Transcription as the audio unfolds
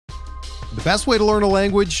The best way to learn a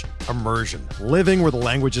language? Immersion. Living where the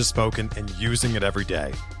language is spoken and using it every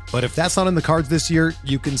day. But if that's not in the cards this year,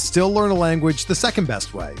 you can still learn a language the second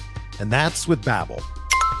best way, and that's with Babbel.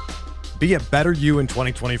 Be a better you in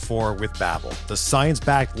 2024 with Babbel, the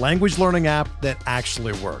science-backed language learning app that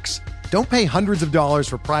actually works. Don't pay hundreds of dollars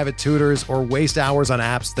for private tutors or waste hours on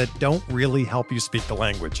apps that don't really help you speak the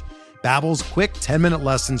language. Babbel's quick 10-minute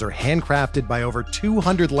lessons are handcrafted by over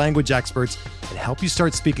 200 language experts and help you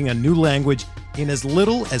start speaking a new language in as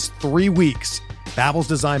little as 3 weeks. Babbel's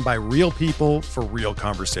designed by real people for real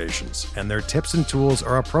conversations, and their tips and tools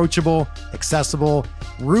are approachable, accessible,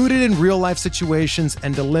 rooted in real-life situations,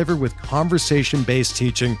 and delivered with conversation-based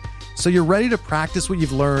teaching, so you're ready to practice what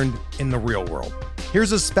you've learned in the real world.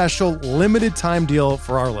 Here's a special limited-time deal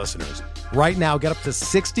for our listeners. Right now, get up to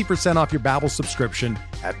 60% off your Babbel subscription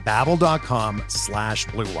at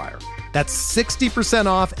babbel.com/Blue Wire. That's 60%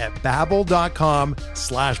 off at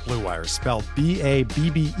babbel.com/Blue Wire, spelled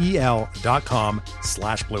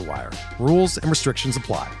BABBEL.com/Blue Wire. Rules and restrictions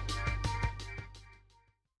apply.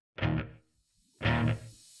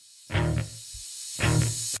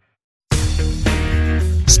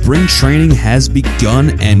 Spring training has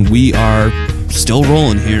begun, and we are still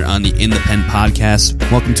rolling here on the In the Pen podcast.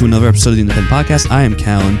 Welcome to another episode of the In the Pen podcast. I am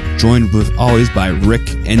Callan, joined with always by Rick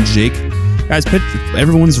and Jake. Guys,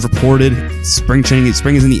 everyone's reported spring training.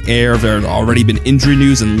 Spring is in the air. There have already been injury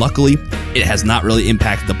news, and luckily, it has not really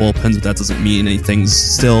impacted the bullpens, but that doesn't mean anything's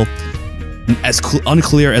still as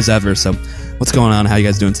unclear as ever. So, what's going on? How you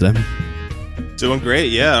guys doing today? Doing great,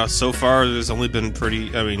 yeah. So far, there's only been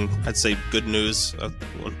I'd say good news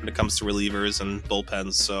when it comes to relievers and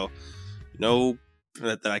bullpens. So, no,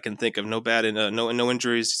 that I can think of, no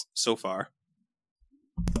injuries so far.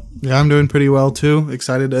 Yeah, I'm doing pretty well too.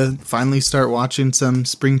 Excited to finally start watching some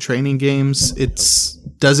spring training games. It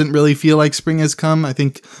doesn't really feel like spring has come. I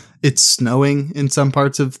think it's snowing in some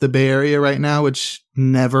parts of the Bay Area right now, which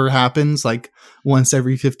never happens, like once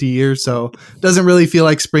every 50 years. So it doesn't really feel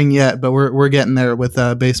like spring yet, but we're getting there with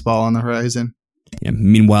baseball on the horizon. Yeah,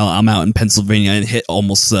 meanwhile, I'm out in Pennsylvania and hit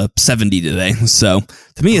almost 70 today. So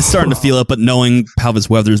to me, it's starting to feel it, but knowing how this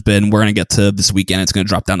weather's been, we're going to get to this weekend. It's going to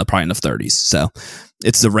drop down to probably in the 30s. So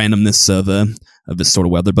it's the randomness of this sort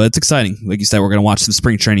of weather, but it's exciting. Like you said, we're going to watch some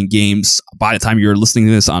spring training games. By the time you're listening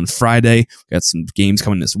to this on Friday, we got some games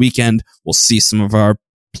coming this weekend. We'll see some of our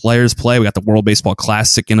players play. We got the World Baseball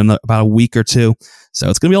Classic in about a week or two. So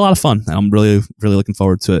it's going to be a lot of fun. And I'm really, really looking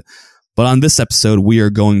forward to it. But on this episode, we are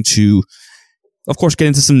going to, of course, get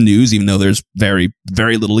into some news, even though there's very,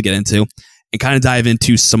 very little to get into, and kind of dive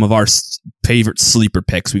into some of our favorite sleeper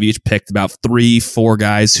picks. We've each picked about 3-4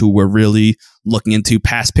 guys who we're really looking into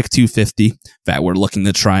past pick 250 that we're looking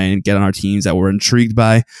to try and get on our teams that we're intrigued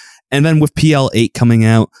by. And then with PL8 coming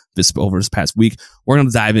out over this past week, we're going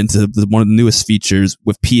to dive into one of the newest features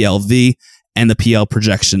with PLV and the PL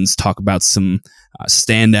projections, talk about some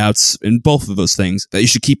standouts in both of those things that you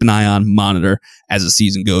should keep an eye on, monitor as the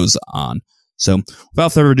season goes on. So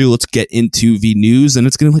without further ado, let's get into the news, and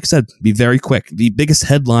it's going to, like I said, be very quick. The biggest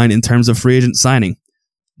headline in terms of free agent signing: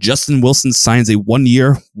 Justin Wilson signs a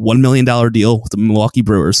 1-year, $1 million deal with the Milwaukee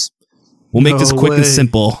Brewers. We'll make this quick and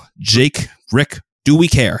simple. Jake, Rick, do we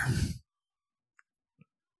care?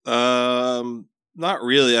 Not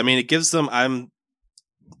really. I mean, it gives them. I'm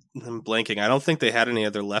blanking. I don't think they had any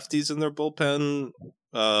other lefties in their bullpen.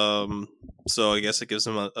 So I guess it gives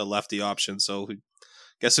them a lefty option. So I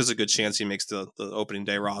guess there's a good chance he makes the opening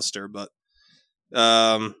day roster. But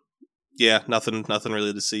yeah, nothing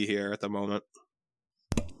really to see here at the moment.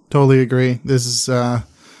 Totally agree. This is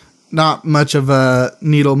not much of a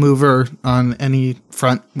needle mover on any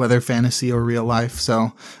front, whether fantasy or real life.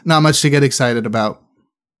 So not much to get excited about.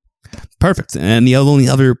 Perfect. And the only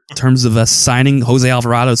other terms of signing Jose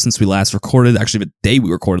Alvarado since we last recorded, actually the day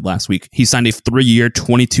we recorded last week, he signed a 3-year,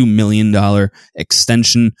 $22 million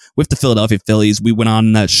extension with the Philadelphia Phillies. We went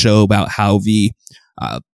on that show about how the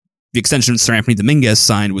extension Sir Anthony Dominguez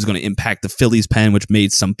signed was going to impact the Phillies pen, which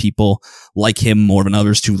made some people like him more than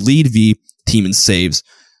others to lead the team in saves.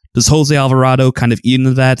 Does Jose Alvarado kind of eat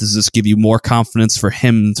into that? Does this give you more confidence for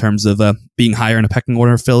him in terms of being higher in a pecking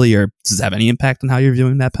order of Philly, or does it have any impact on how you're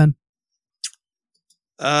viewing that pen?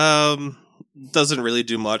 Doesn't really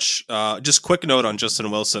do much. Just quick note on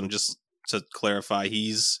Justin Wilson, just to clarify,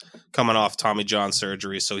 he's coming off Tommy John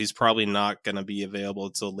surgery, so he's probably not going to be available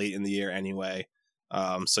until late in the year anyway.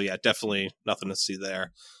 So yeah, definitely nothing to see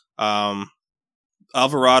there.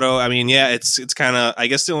 Alvarado, I mean, yeah, it's kind of, I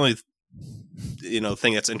guess the only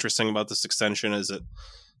thing that's interesting about this extension is it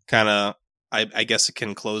kind of, I guess it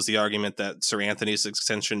can close the argument that Sir Anthony's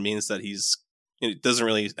extension means that it doesn't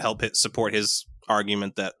really help support his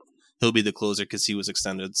argument that he'll be the closer because he was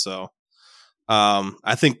extended. So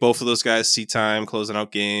I think both of those guys see time closing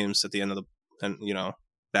out games at the end of the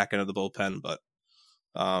back end of the bullpen. But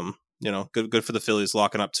good for the Phillies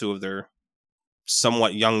locking up two of their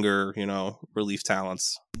somewhat younger relief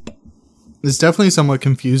talents. It's definitely somewhat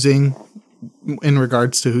confusing in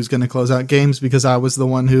regards to who's going to close out games, because I was the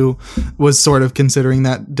one who was sort of considering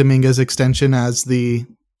that Dominguez extension as the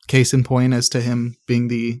case in point as to him being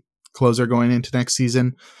the closer going into next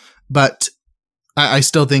season. But I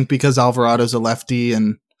still think because Alvarado's a lefty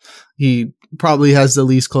and he probably has the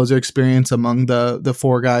least closer experience among the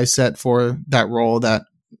four guys set for that role, that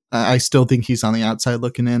I still think he's on the outside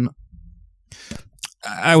looking in.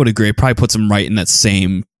 I would agree. Probably puts him right in that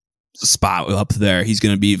same spot up there. He's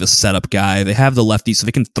going to be the setup guy. They have the lefty, so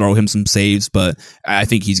they can throw him some saves, but I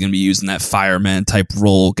think he's going to be using that fireman type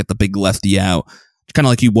role, get the big lefty out, kind of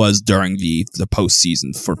like he was during the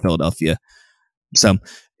postseason for Philadelphia. So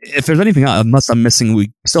if there's anything else, unless I'm missing,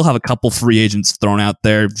 we still have a couple free agents thrown out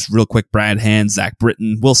there. Just real quick, Brad Hand, Zach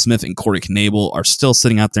Britton, Will Smith, and Corey Knebel are still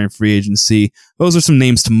sitting out there in free agency. Those are some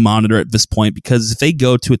names to monitor at this point, because if they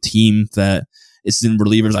go to a team that is in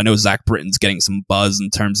relievers, I know Zach Britton's getting some buzz in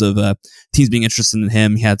terms of teams being interested in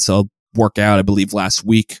him. He had to work out, I believe, last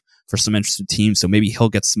week for some interested teams, so maybe he'll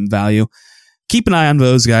get some value. Keep an eye on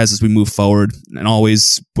those guys as we move forward. And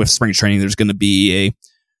always with spring training, there's going to be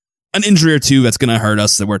an injury or two that's going to hurt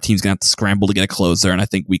us, where teams going to have to scramble to get a closer. And I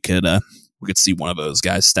think we could see one of those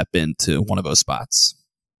guys step into one of those spots.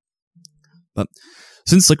 But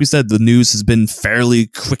since, like we said, the news has been fairly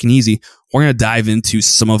quick and easy, we're going to dive into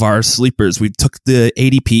some of our sleepers. We took the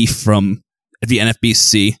ADP from the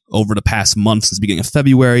NFBC over the past month since the beginning of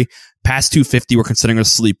February. Past 250, we're considering a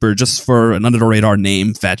sleeper just for an under-the-radar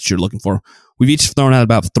name that you're looking for. We've each thrown out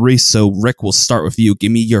about 3, so Rick, we'll start with you.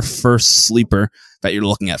 Give me your first sleeper that you're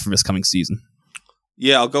looking at for this coming season.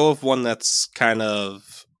 Yeah, I'll go with one that's kind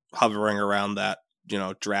of hovering around that,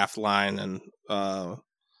 draft line, and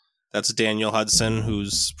that's Daniel Hudson,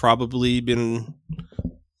 who's probably been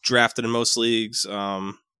drafted in most leagues.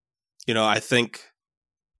 I think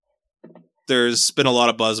there's been a lot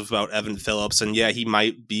of buzz about Evan Phillips, and yeah,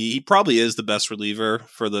 he probably is the best reliever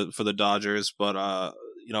for the Dodgers, but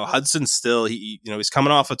Hudson still, he's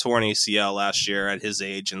coming off a torn ACL last year at his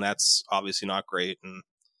age, and that's obviously not great. And,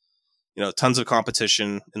 tons of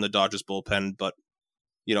competition in the Dodgers bullpen, but,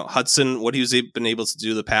 Hudson, what he's been able to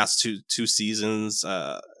do the past two seasons,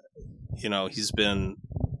 he's been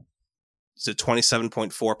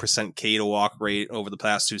 27.4% K to walk rate over the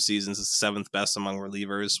past 2 seasons, is 7th best among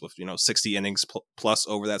relievers with, 60 innings plus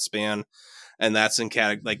over that span. And that's in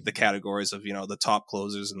the categories of, the top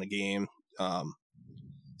closers in the game.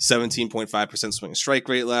 17.5% swing and strike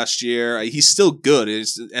rate last year. He's still good.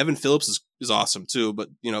 Evan Phillips is awesome too, but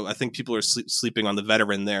I think people are sleeping on the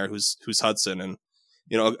veteran there, who's Hudson. And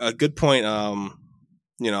a good point.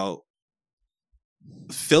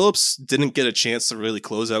 Phillips didn't get a chance to really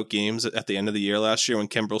close out games at the end of the year last year when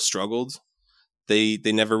Kimbrel struggled. They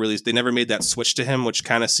never made that switch to him, which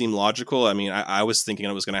kind of seemed logical. I mean, I was thinking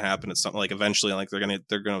it was going to happen. It's something like eventually, like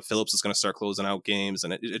Phillips is going to start closing out games,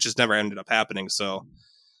 and it just never ended up happening. So.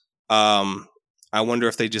 I wonder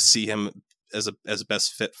if they just see him as a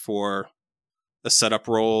best fit for a setup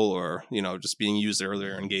role, or just being used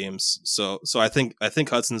earlier in games. So I think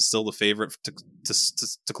Hudson's still the favorite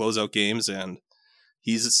to close out games, and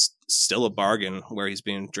he's still a bargain where he's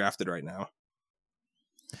being drafted right now.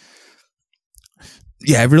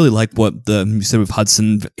 Yeah, I really like what you said with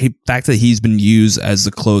Hudson. The fact that he's been used as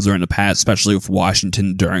the closer in the past, especially with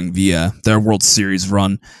Washington during their World Series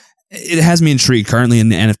run. It has me intrigued. Currently in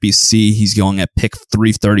the NFBC, he's going at pick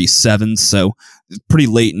 337, so pretty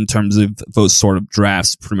late in terms of those sort of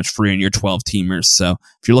drafts, pretty much free in your 12-teamers. So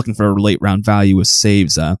if you're looking for a late round value with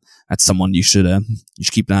saves, that's someone you should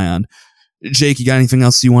keep an eye on. Jake, you got anything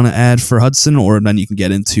else you want to add for Hudson, or then you can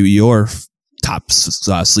get into your top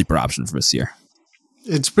sleeper option for this year?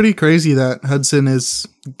 It's pretty crazy that Hudson is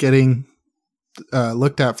getting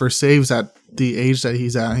looked at for saves at the age that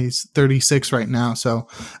he's at. He's 36 right now, so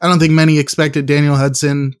I don't think many expected Daniel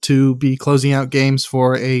Hudson to be closing out games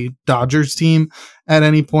for a Dodgers team at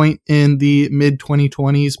any point in the mid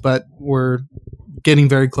 2020s, but we're getting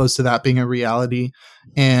very close to that being a reality.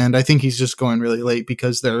 And I think he's just going really late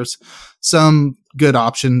because there's some good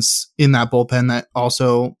options in that bullpen that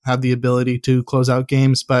also have the ability to close out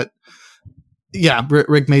games. But yeah,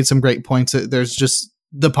 Rick made some great points. There's just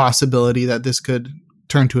the possibility that this could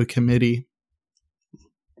turn to a committee.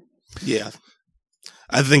 Yeah,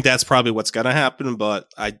 I think that's probably what's going to happen, but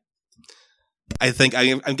I think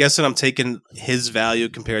I'm guessing I'm taking his value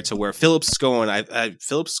compared to where Phillips is going.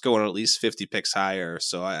 Phillips is going at least 50 picks higher.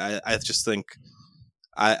 So I just think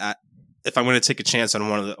I if I'm going to take a chance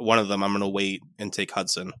on one of them, I'm going to wait and take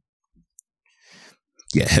Hudson.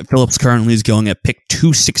 Yeah, Phillips currently is going at pick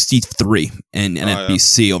 263 in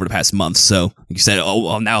NFBC over the past month. So, like you said,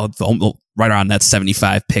 now right around that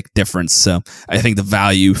 75 pick difference. So, I think the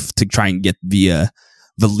value to try and get the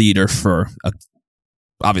leader for a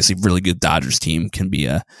obviously really good Dodgers team can be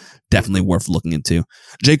definitely worth looking into.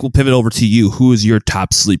 Jake, we'll pivot over to you. Who is your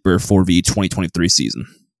top sleeper for the 2023 season?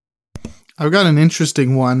 I've got an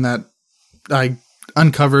interesting one that I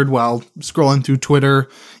uncovered while scrolling through Twitter,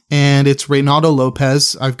 and it's Reynaldo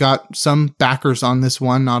Lopez. I've got some backers on this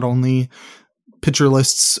one, not only Pitcher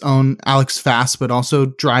List's own Alex Fast, but also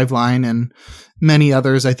Driveline and many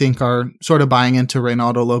others I think are sort of buying into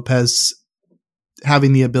Reynaldo Lopez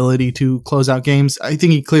having the ability to close out games. I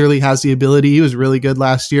think he clearly has the ability. He was really good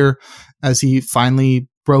last year as he finally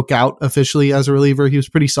broke out officially as a reliever. He was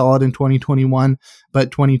pretty solid in 2021,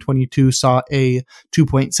 but 2022 saw a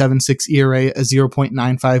 2.76 ERA, a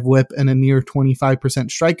 0.95 whip, and a near 25%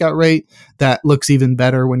 strikeout rate that looks even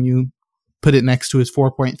better when you put it next to his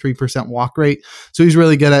 4.3% walk rate. So he's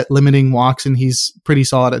really good at limiting walks, and he's pretty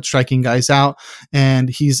solid at striking guys out, and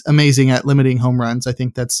he's amazing at limiting home runs. I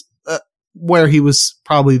think that's where he was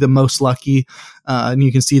probably the most lucky. And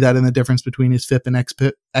you can see that in the difference between his FIP and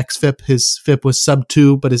XFIP. His FIP was sub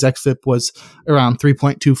 2, but his XFIP was around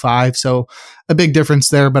 3.25. So a big difference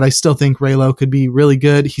there, but I still think Raylo could be really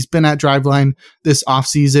good. He's been at Driveline this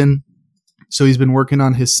offseason, so he's been working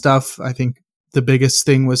on his stuff. I think the biggest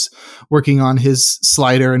thing was working on his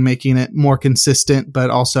slider and making it more consistent, but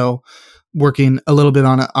also working a little bit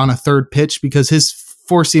on a third pitch, because his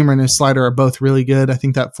four-seamer and his slider are both really good. I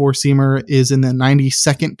think that four-seamer is in the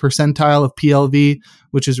 92nd percentile of PLV,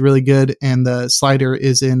 which is really good, and the slider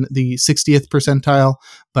is in the 60th percentile,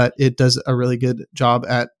 but it does a really good job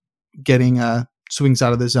at getting swings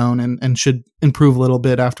out of the zone and should improve a little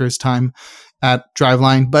bit after his time at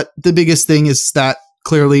Driveline. But the biggest thing is that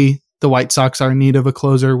clearly the White Sox are in need of a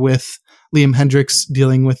closer, with Liam Hendriks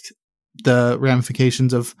dealing with the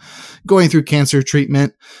ramifications of going through cancer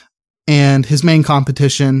treatment. And his main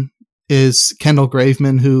competition is Kendall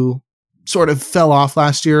Graveman, who sort of fell off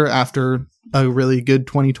last year after a really good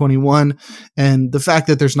 2021. And the fact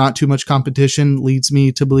that there's not too much competition leads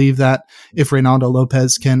me to believe that if Reynaldo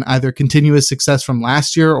Lopez can either continue his success from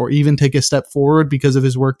last year or even take a step forward because of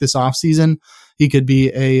his work this offseason, he could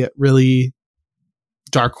be a really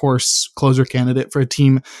dark horse closer candidate for a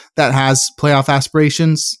team that has playoff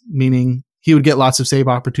aspirations, meaning he would get lots of save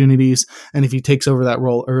opportunities, and if he takes over that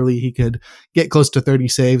role early, he could get close to 30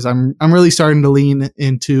 saves. I'm really starting to lean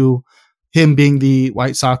into him being the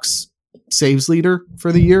White Sox saves leader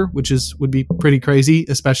for the year, which would be pretty crazy,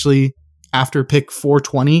 especially after pick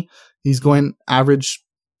 420. He's going average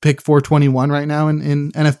pick 421 right now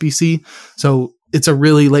in NFBC. So it's a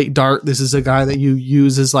really late dart. This is a guy that you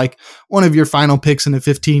use as like one of your final picks in a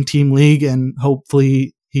 15-team league, and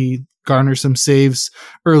hopefully he garner some saves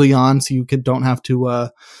early on so you don't have to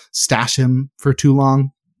stash him for too long.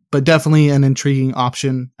 But definitely an intriguing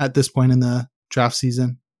option at this point in the draft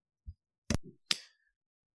season.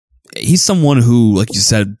 He's someone who, like you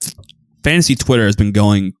said, fantasy Twitter has been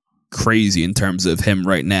going crazy in terms of him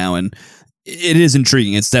right now, and it is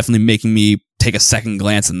intriguing. It's definitely making me take a second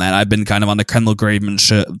glance in that. I've been kind of on the Kendall Graveman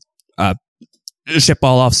ship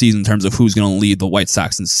all off season in terms of who's going to lead the White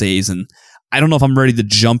Sox in saves, and I don't know if I'm ready to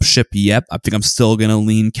jump ship yet. I think I'm still going to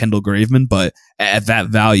lean Kendall Graveman, but at that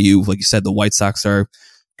value, like you said, the White Sox are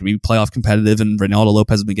going to be playoff competitive, and Reynaldo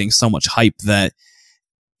Lopez has been getting so much hype that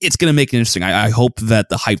it's going to make it interesting. I hope that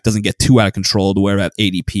the hype doesn't get too out of control to where that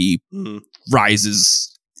ADP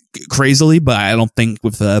rises crazily, but I don't think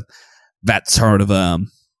with that sort of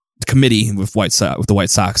committee with the White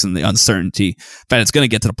Sox and the uncertainty that it's going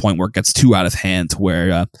to get to the point where it gets too out of hand to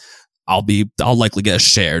where I'll likely get a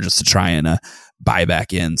share just to try and buy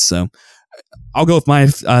back in. So I'll go with my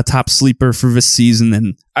top sleeper for this season,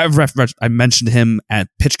 and I mentioned him at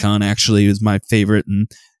PitchCon. Actually, is my favorite, and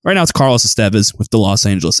right now it's Carlos Estevez with the Los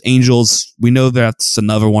Angeles Angels. We know that's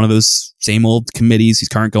another one of those same old committees. He's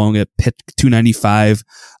currently going at pick 295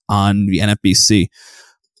 on the NFBC,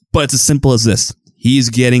 but it's as simple as this: he's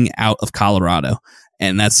getting out of Colorado,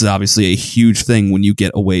 and that's obviously a huge thing when you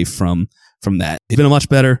get away from that. He's been a much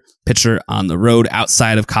better pitcher on the road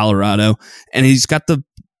outside of Colorado, and he's got the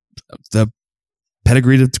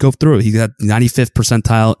pedigree to go through it. He got 95th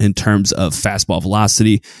percentile in terms of fastball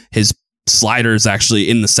velocity. His slider is actually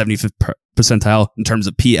in the 75th percentile in terms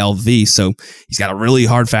of PLV. So he's got a really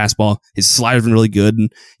hard fastball. His slider's been really good,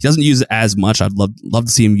 and he doesn't use it as much. I'd love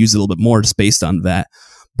to see him use it a little bit more just based on that.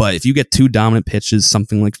 But if you get 2 dominant pitches,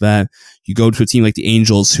 something like that, you go to a team like the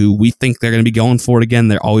Angels, who we think they're going to be going for it again.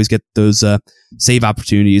 They always get those save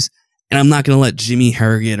opportunities. And I'm not going to let Jimmy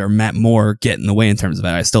Herget or Matt Moore get in the way in terms of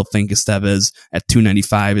that. I still think Estevez at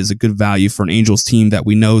 $295 is a good value for an Angels team that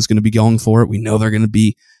we know is going to be going for it. We know they're going to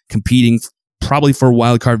be competing probably for a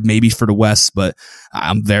wild card, maybe for the West, but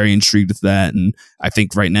I'm very intrigued with that. And I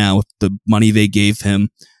think right now, with the money they gave him,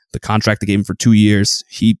 the contract they gave him for 2 years,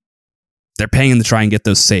 they're paying him to try and get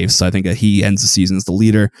those saves. So I think that he ends the season as the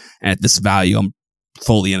leader. And at this value, I'm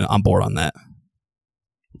fully on board on that.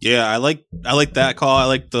 Yeah, I like that call. I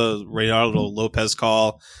like the Reynaldo Lopez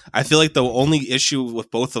call. I feel like the only issue with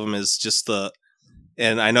both of them is just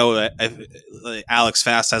and I know Alex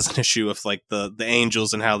Fast has an issue with like the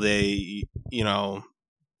Angels and how they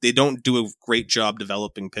they don't do a great job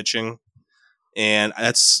developing pitching, and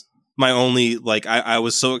that's my only I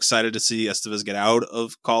was so excited to see Estevez get out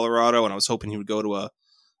of Colorado, and I was hoping he would go to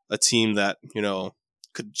a team that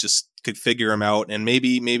could figure him out, and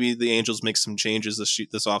maybe the Angels make some changes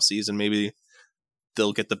this offseason. Maybe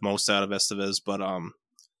they'll get the most out of Estevez, but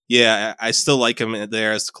yeah, I still like him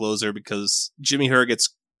there as the closer because Jimmy Herget's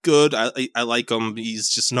good. I like him. He's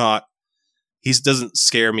just not. He doesn't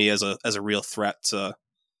scare me as a real threat to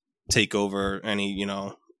take over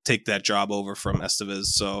take that job over from Estevez.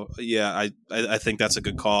 So yeah, I think that's a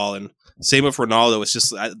good call. And same with Ronaldo. It's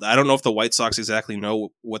just I don't know if the White Sox exactly know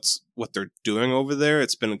what they're doing over there.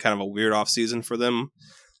 It's been kind of a weird offseason for them,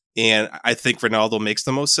 and I think Ronaldo makes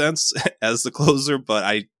the most sense as the closer.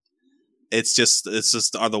 But it's just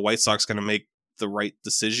are the White Sox going to make the right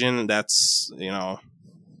decision? That's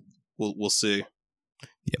we'll see.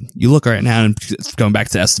 Yeah, you look right now, and going back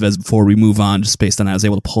to Estevez before we move on, just based on that, I was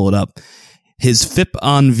able to pull it up. His FIP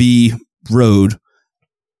on the road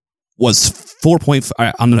was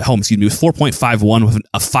 4.51 with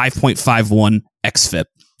a 5.51 xFIP.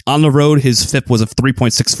 On the road, his FIP was a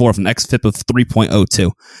 3.64 with an xFIP of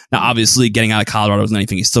 3.02. Now, obviously, getting out of Colorado isn't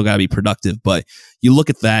anything. He's still got to be productive, but you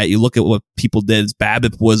look at that, you look at what people did. His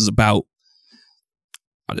BABIP was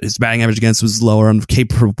his batting average against was lower on K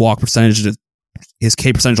per walk percentage. His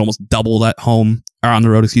K percentage almost doubled at home, or on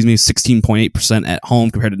the road, 16.8% at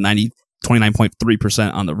home compared to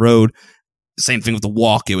 29.3% on the road. Same thing with the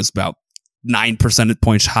walk. It was about 9 percentage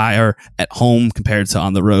points higher at home compared to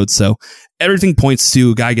on the road. So everything points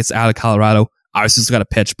to a guy gets out of Colorado. Obviously, he's got a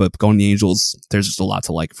pitch, but going to the Angels, there's just a lot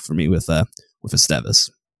to like for me with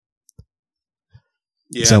Estevez.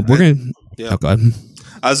 Yeah. So we're going to... Yeah. Oh, go ahead.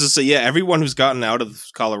 I was just say, yeah, everyone who's gotten out of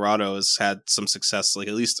Colorado has had some success, like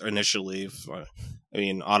at least initially. I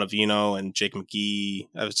mean, Ottavino and Jake McGee.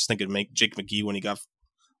 I was just thinking Jake McGee when he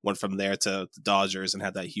went from there to the Dodgers and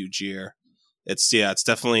had that huge year. It's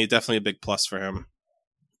definitely a big plus for him.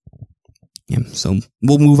 Yeah, so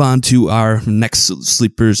we'll move on to our next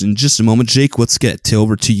sleepers in just a moment. Jake, let's get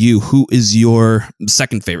over to you. Who is your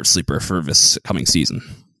second favorite sleeper for this coming season?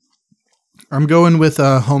 I'm going with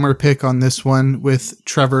a homer pick on this one with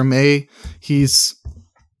Trevor May. He's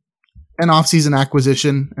an offseason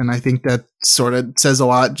acquisition, and I think that sort of says a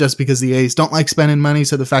lot just because the A's don't like spending money.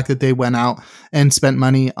 So the fact that they went out and spent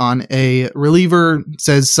money on a reliever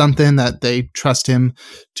says something that they trust him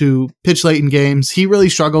to pitch late in games. He really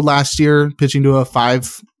struggled last year, pitching to a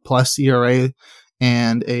 5+ ERA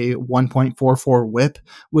and a 1.44 whip,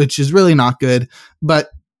 which is really not good. But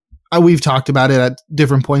we've talked about it at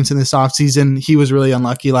different points in this offseason. He was really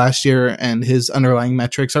unlucky last year, and his underlying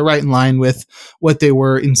metrics are right in line with what they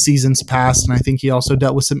were in seasons past. And I think he also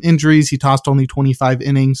dealt with some injuries. He tossed only 25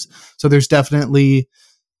 innings. So there's definitely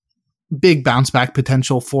big bounce back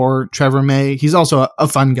potential for Trevor May. He's also a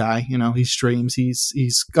fun guy. He streams.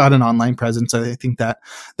 He's got an online presence. I think that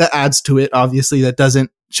adds to it. Obviously, that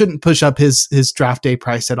shouldn't push up his draft day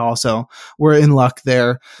price at all. So we're in luck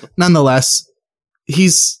there. Nonetheless,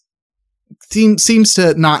 seems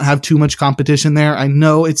to not have too much competition there. I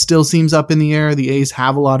know it still seems up in the air. The A's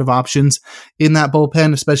have a lot of options in that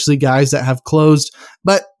bullpen, especially guys that have closed,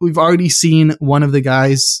 but we've already seen one of the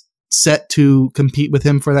guys set to compete with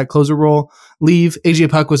him for that closer role leave.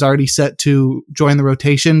 AJ Puk was already set to join the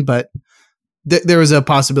rotation, but there was a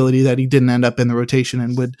possibility that he didn't end up in the rotation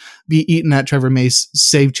and would be eaten at Trevor May's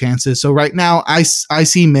save chances. So right now I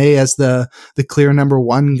see May as the clear number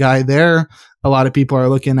one guy there. A lot of people are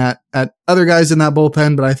looking at other guys in that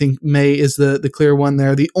bullpen, but I think May is the clear one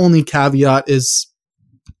there. The only caveat is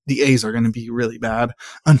the A's are going to be really bad,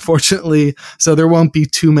 unfortunately. So there won't be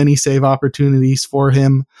too many save opportunities for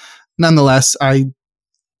him. Nonetheless, I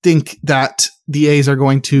think that the A's are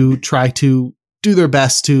going to try to do their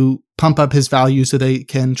best to pump up his value so they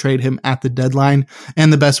can trade him at the deadline.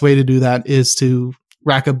 And the best way to do that is to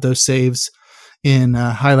rack up those saves in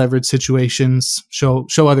high leverage situations, show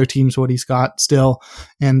other teams what he's got still.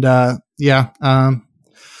 And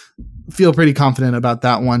feel pretty confident about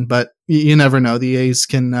that one, but you never know. The A's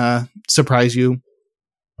can surprise you.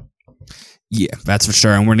 Yeah, that's for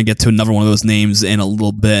sure. And we're going to get to another one of those names in a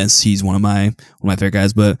little bit. He's one of my favorite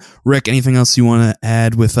guys. But Rick, anything else you want to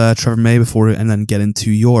add with Trevor May and then get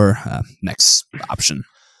into your next option?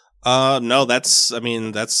 No,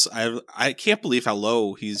 I can't believe how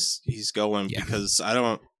low he's going because I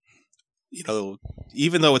don't,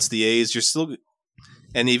 even though it's the A's, you're still,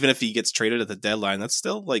 and even if he gets traded at the deadline, that's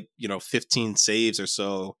still 15 saves or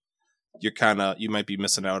so. You might be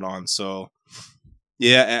missing out on. So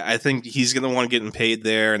yeah, I think he's going to want to get paid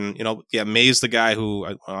there. And, May's the guy who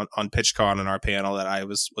on PitchCon in our panel that I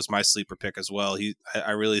was my sleeper pick as well.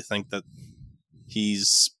 I really think that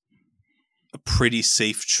he's a pretty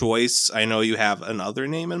safe choice. I know you have another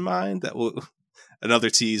name in mind another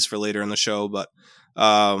tease for later in the show, but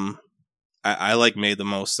I like May the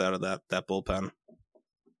most out of that bullpen.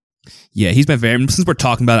 Yeah, he's my favorite. Since we're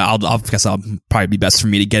talking about it, I guess I'll probably be best for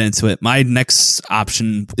me to get into it. My next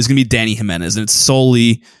option is going to be Danny Jimenez, and it's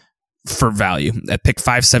solely for value. At pick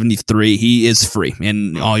 573, he is free.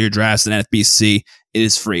 In all your drafts in FBC, it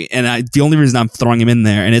is free. And the only reason I'm throwing him in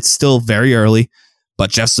there, and it's still very early,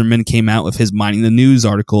 but Jeff Zimmerman came out with his Mining the News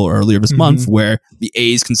article earlier this month where the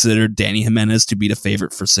A's considered Danny Jimenez to be the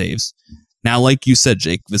favorite for saves. Now, like you said,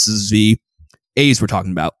 Jake, this is the A's we're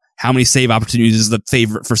talking about. How many save opportunities is the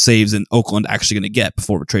favorite for saves in Oakland actually going to get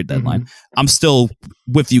before the trade deadline? I'm still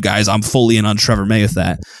with you guys. I'm fully in on Trevor May with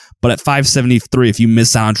that. But at 573, if you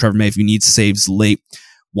miss out on Trevor May, if you need saves late,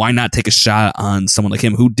 why not take a shot on someone like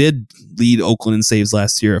him who did lead Oakland in saves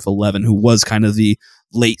last year of 11, who was kind of the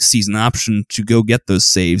late season option to go get those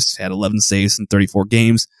saves, had 11 saves in 34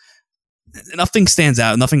 games. Nothing stands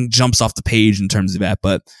out. Nothing jumps off the page in terms of that.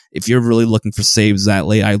 But if you're really looking for saves that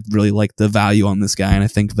late, I really like the value on this guy. And I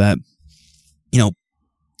think that,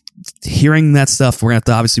 hearing that stuff, we're going to have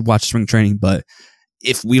to obviously watch spring training. But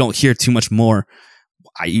if we don't hear too much more,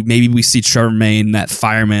 maybe we see Trevor May in that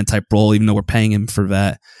fireman type role, even though we're paying him for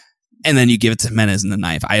that. And then you give it to Jimenez in the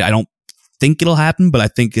ninth. I don't think it'll happen, but I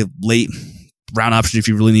think a late round option, if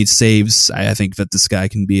you really need saves, I think that this guy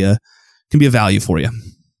can be a value for you.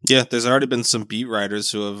 Yeah, there's already been some beat writers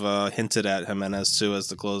who have hinted at Jimenez too as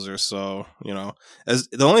the closer. So, as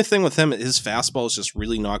the only thing with him, his fastball is just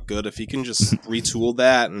really not good. If he can just retool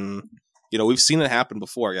that, and we've seen it happen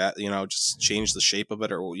before. Just change the shape of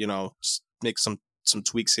it, or just make some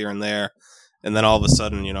tweaks here and there, and then all of a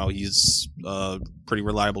sudden, he's a pretty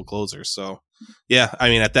reliable closer. So, yeah, I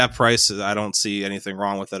mean, at that price, I don't see anything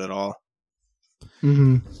wrong with it at all.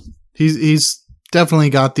 Mm-hmm. He's definitely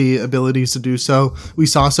got the abilities to do so. We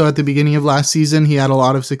saw so at the beginning of last season. He had a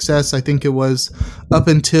lot of success. I think it was up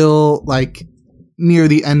until near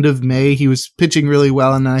the end of May. He was pitching really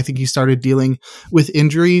well, and then I think he started dealing with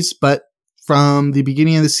injuries. But from the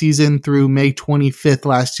beginning of the season through May 25th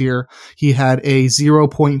last year, he had a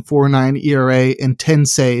 0.49 ERA and 10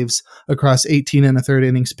 saves across 18 and a third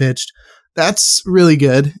innings pitched. That's really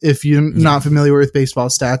good. If you're not familiar with baseball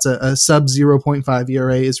stats, a sub 0.5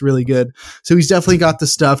 ERA is really good. So he's definitely got the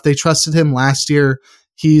stuff. They trusted him last year.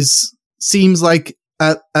 Seems like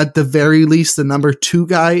at the very least the number 2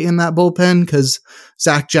 guy in that bullpen, because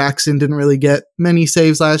Zach Jackson didn't really get many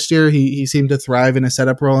saves last year. He seemed to thrive in a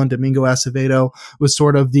setup role, and Domingo Acevedo was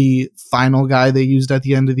sort of the final guy they used at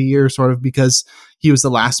the end of the year, sort of because he was the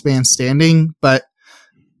last man standing. But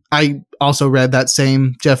I also read that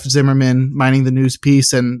same Jeff Zimmerman Mining the News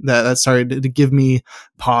piece, and that started to give me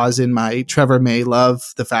pause in my Trevor May love.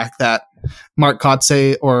 The fact that Mark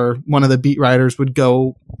Kotze or one of the beat writers would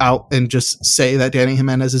go out and just say that Danny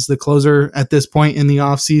Jimenez is the closer at this point in the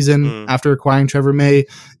offseason after acquiring Trevor May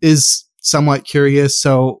is somewhat curious.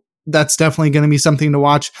 So that's definitely going to be something to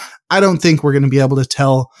watch. I don't think we're going to be able to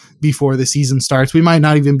tell before the season starts. We might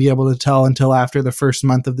not even be able to tell until after the first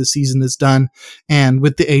month of the season is done. And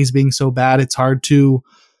with the A's being so bad, it's hard to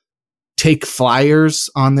take flyers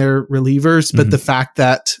on their relievers. But the fact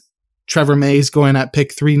that Trevor May is going at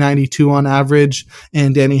pick 392 on average,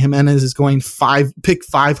 and Danny Jimenez is going pick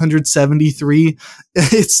 573.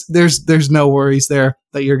 There's no worries there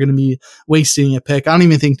that you're going to be wasting a pick. I don't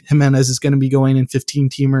even think Jimenez is going to be going in 15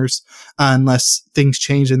 teamers unless things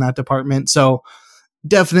change in that department. So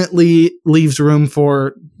definitely leaves room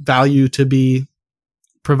for value to be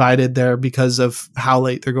provided there because of how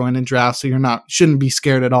late they're going in drafts. So shouldn't be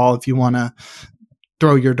scared at all if you want to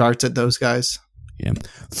throw your darts at those guys. Yeah.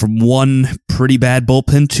 From one pretty bad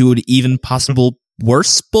bullpen to an even possible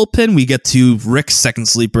worse bullpen, we get to Rick's second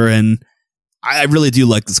sleeper, and I really do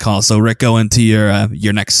like this call. So, Rick, go into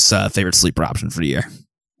your next favorite sleeper option for the year.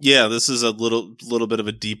 Yeah, this is a little bit of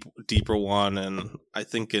a deeper one, and I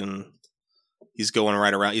think he's going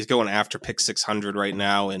right around. He's going after pick 600 right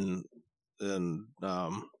now in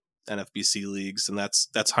NFBC leagues, and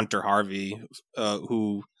that's Hunter Harvey,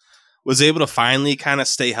 who was able to finally kind of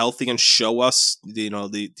stay healthy and show us,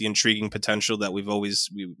 the intriguing potential that we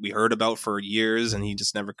heard about for years, and he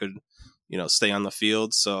just never could, stay on the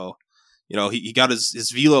field. So, he got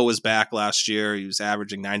his velo was back last year. He was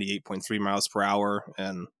averaging 98.3 miles per hour,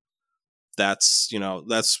 and that's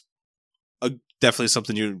definitely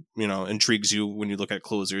something intrigues you when you look at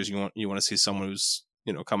closers. You want to see someone who's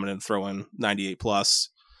coming in throwing 98 plus.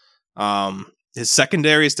 His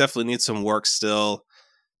secondaries definitely need some work still.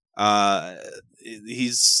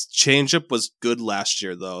 His changeup was good last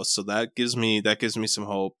year though, so that gives me some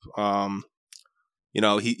hope.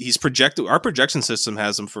 He's projected. Our projection system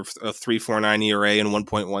has him for a 3.49 ERA and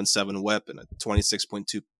 1.17 WHIP and a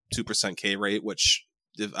 26.22% K rate, which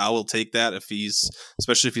I will take that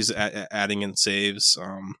especially if he's adding in saves.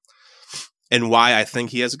 And why I think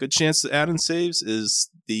he has a good chance to add in saves is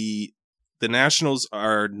the Nationals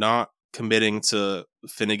are not committing to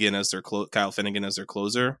Finnegan as their Kyle Finnegan as their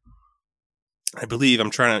closer. I believe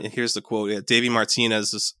here's the quote. Yeah, Davey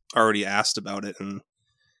Martinez is already asked about it, and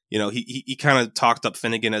he kind of talked up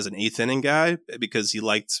Finnegan as an 8th inning guy because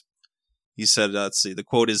he said, let's see, the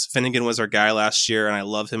quote is, Finnegan was our guy last year and I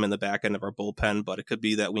love him in the back end of our bullpen, but it could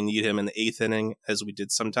be that we need him in the 8th inning as we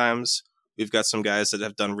did sometimes. We've got some guys that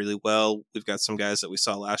have done really well. We've got some guys that we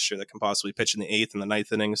saw last year that can possibly pitch in the 8th and the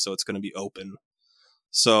 9th inning, so it's going to be open.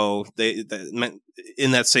 So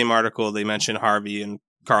in that same article, they mentioned Harvey and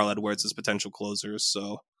Carl Edwards as potential closers.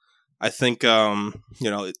 So I think,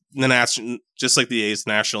 the just like the A's,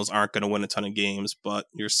 Nationals aren't going to win a ton of games, but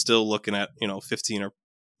you're still looking at, 15 or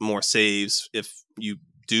more saves if you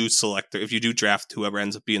do if you do draft whoever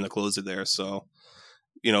ends up being the closer there. So,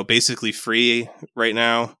 basically free right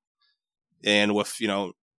now. And with,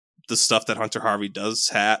 the stuff that Hunter Harvey does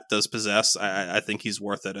possess, I think he's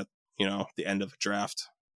worth it at, the end of a draft.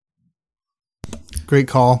 Great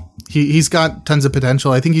call. He's got tons of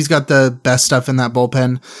potential. I think he's got the best stuff in that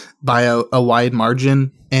bullpen by a wide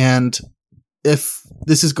margin. And if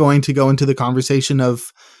this is going to go into the conversation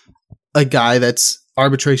of a guy that's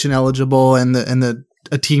arbitration eligible and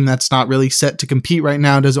a team that's not really set to compete right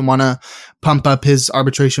now doesn't want to pump up his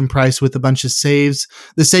arbitration price with a bunch of saves,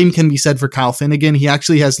 the same can be said for Kyle Finnegan. He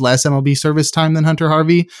actually has less MLB service time than Hunter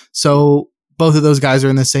Harvey. So both of those guys are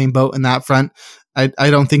in the same boat in that front. I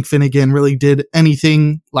don't think Finnegan really did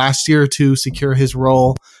anything last year to secure his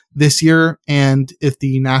role this year. And if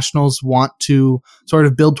the Nationals want to sort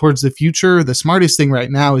of build towards the future, the smartest thing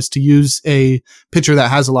right now is to use a pitcher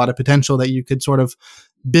that has a lot of potential that you could sort of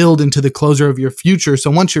build into the closer of your future.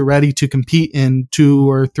 So once you're ready to compete in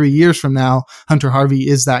 2 or 3 years from now, Hunter Harvey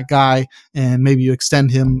is that guy, and maybe you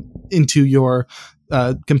extend him into your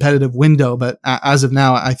competitive window. But as of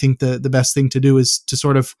now, I think the best thing to do is to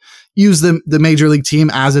sort of use the major league team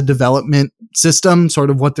as a development system, sort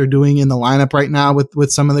of what they're doing in the lineup right now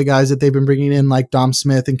with some of the guys that they've been bringing in, like Dom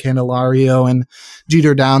Smith and Candelario and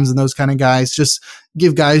Jeter Downs and those kind of guys. Just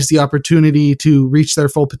give guys the opportunity to reach their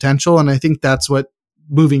full potential. And I think that's what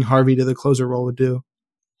moving Harvey to the closer role would do.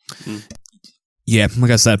 Yeah,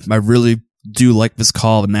 like I said, I really do like this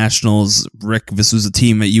call. The Nationals, Rick, this was a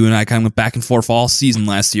team that you and I kind of went back and forth all season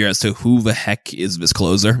last year as to who the heck is this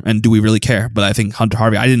closer and do we really care? But I think Hunter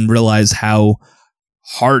Harvey, I didn't realize how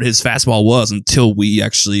hard his fastball was until we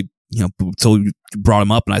actually, until you brought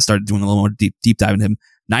him up and I started doing a little more deep dive into him.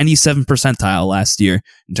 97th percentile last year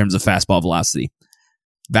in terms of fastball velocity.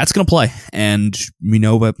 That's going to play. And we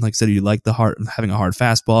know that, like I said, you like having a hard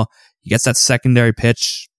fastball. He gets that secondary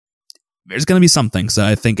pitch. There's going to be something. So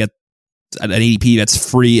I think at an ADP that's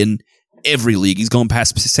free in every league, he's going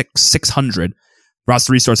past 600.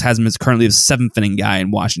 Roster Resource has him as currently the 7th inning guy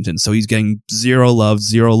in Washington. So he's getting zero love,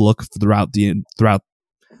 zero look throughout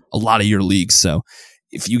a lot of your leagues. So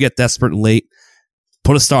if you get desperate late,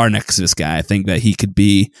 put a star next to this guy. I think that he could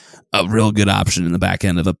be a real good option in the back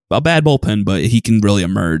end of a bad bullpen, but he can really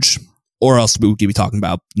emerge. Or else we could be talking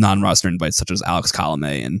about non-roster invites such as Alex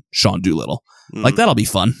Colomé and Sean Doolittle. Like, that'll be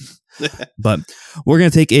fun. But we're going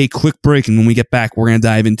to take a quick break, and when we get back, we're going to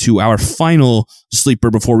dive into our final sleeper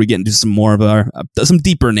before we get into some more of some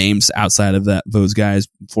deeper names outside of those guys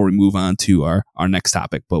before we move on to our next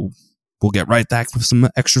topic. But we'll get right back with some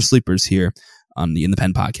extra sleepers here on the In the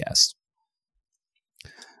Pen podcast.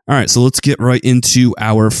 All right, so let's get right into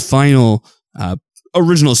our final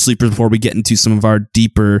original sleepers before we get into some of our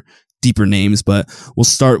deeper names. But we'll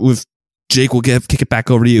start with Jake. We'll kick it back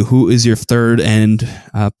over to you. Who is your third and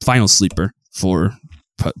final sleeper for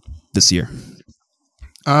this year?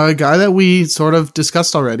 A guy that we sort of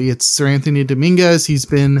discussed already. It's Sir Anthony Dominguez. He's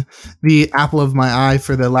been the apple of my eye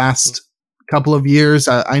for the last couple of years.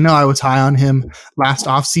 I know I was high on him last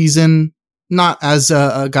offseason, not as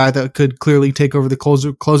a guy that could clearly take over the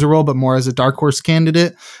closer role, but more as a dark horse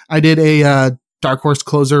candidate. I did a dark horse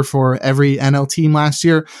closer for every NL team last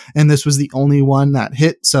year, and this was the only one that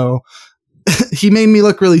hit. So he made me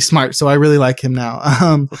look really smart, so I really like him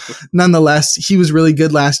now. Nonetheless, he was really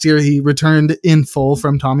good last year. He returned in full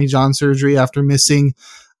from Tommy John surgery after missing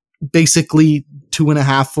basically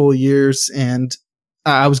 2.5 full years, and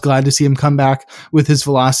I was glad to see him come back with his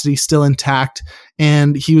velocity still intact,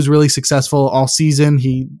 and he was really successful all season.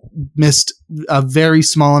 He missed a very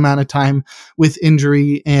small amount of time with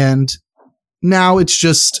injury, and now it's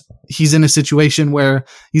just he's in a situation where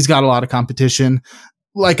he's got a lot of competition.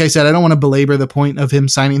 Like I said, I don't want to belabor the point of him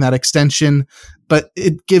signing that extension, but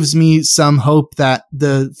it gives me some hope that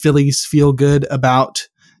the Phillies feel good about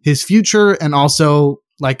his future. And also,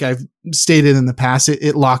 like I've stated in the past,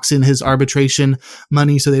 it locks in his arbitration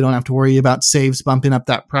money so they don't have to worry about saves bumping up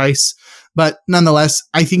that price. But nonetheless,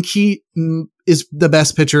 I think he is the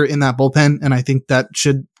best pitcher in that bullpen. And I think that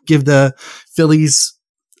should give the Phillies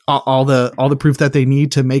all the proof that they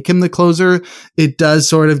need to make him the closer. It does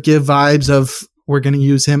sort of give vibes of, we're going to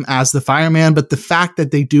use him as the fireman, but the fact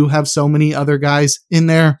that they do have so many other guys in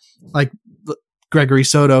there, like Gregory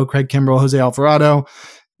Soto, Craig Kimbrell, Jose Alvarado,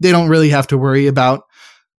 they don't really have to worry about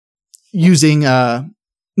using,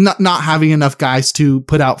 not having enough guys to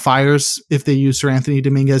put out fires if they use Sir Anthony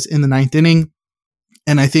Dominguez in the 9th inning.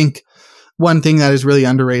 And I think one thing that is really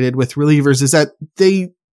underrated with relievers is that they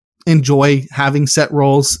enjoy having set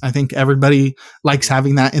roles. I think everybody likes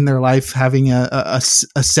having that in their life, having a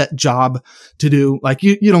set job to do. Like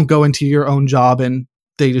you don't go into your own job and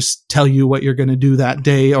they just tell you what you're going to do that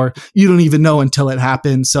day, or you don't even know until it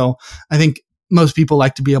happens. So I think most people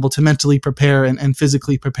like to be able to mentally prepare and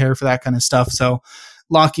physically prepare for that kind of stuff. So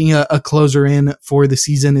locking a closer in for the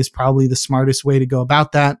season is probably the smartest way to go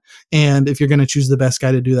about that. And if you're going to choose the best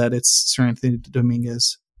guy to do that, it's Sir Anthony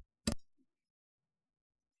Dominguez.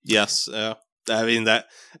 Yes. I mean, that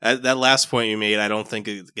last point you made, I don't think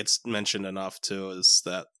it gets mentioned enough too, is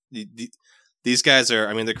that these guys are,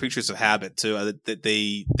 I mean, they're creatures of habit too.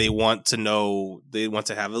 They want to know, they want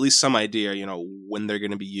to have at least some idea, when they're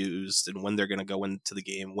going to be used and when they're going to go into the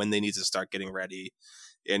game, when they need to start getting ready.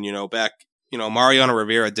 And, Mariano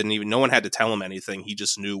Rivera no one had to tell him anything. He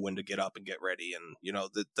just knew when to get up and get ready. And,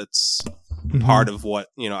 that's part of what,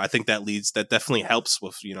 I think that definitely helps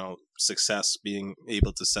with, success, being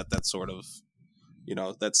able to set that sort of,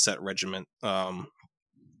 that set regiment, of,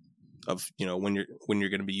 when you're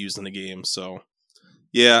going to be used in the game. So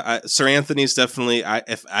yeah, Sir Anthony's definitely,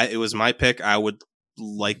 if it was my pick, I would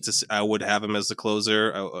have him as the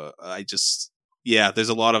closer. There's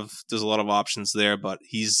a lot of options there, but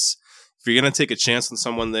if you're going to take a chance on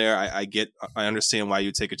someone there, I understand why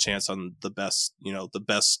you take a chance on the best, the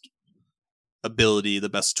best ability, the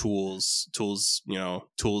best toolsy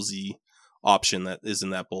option that is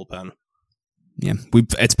in that bullpen. Yeah,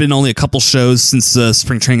 it's been only a couple shows since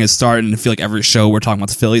spring training has started, and I feel like every show we're talking about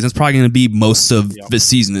the Phillies. It's probably going to be most of this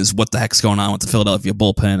season is what the heck's going on with the Philadelphia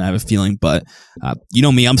bullpen. I have a feeling, but you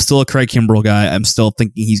know me, I'm still a Craig Kimbrell guy. I'm still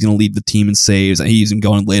thinking he's going to lead the team in saves. He's even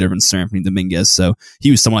going later than Sir Anthony Dominguez, so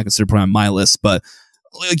he was someone I consider putting on my list. But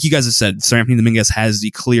like you guys have said, Sir Anthony Dominguez has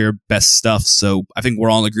the clear best stuff, so I think we're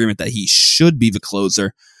all in agreement that he should be the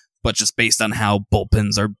closer. But just based on how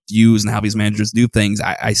bullpens are used and how these managers do things,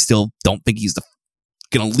 I still don't think he's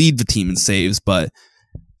going to lead the team in saves. But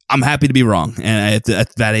I'm happy to be wrong. And at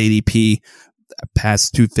that ADP,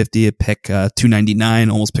 past 250, I pick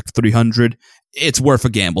 299, almost pick 300. It's worth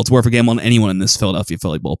a gamble. It's worth a gamble on anyone in this Philadelphia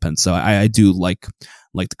Philly bullpen. So I do like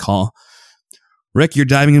the call. Rick, you're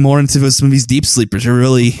diving more into some of these deep sleepers. You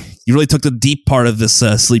really took the deep part of this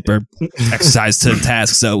sleeper exercise to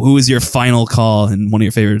task. So who is your final call and one of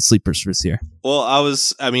your favorite sleepers for this year? Well,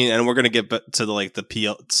 and we're going to get to the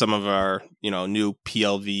PL, some of our, new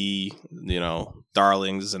PLV,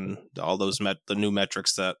 darlings and all those the new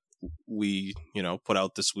metrics that we, put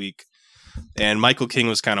out this week. And Michael King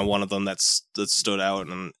was kind of one of them that stood out.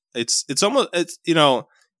 And it's almost,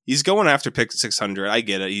 he's going after pick 600. I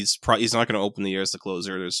get it. He's not going to open the year as the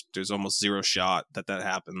closer. There's almost zero shot that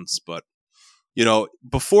happens. But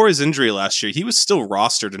before his injury last year, he was still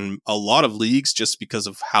rostered in a lot of leagues just because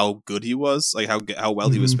of how good he was, like how well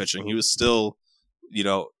he was pitching. He was still,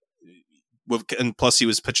 and plus he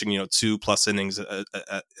was pitching 2+ innings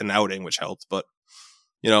an outing, which helped. But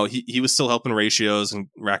he was still helping ratios and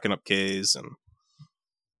racking up Ks. And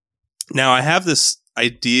now I have this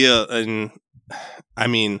idea, and I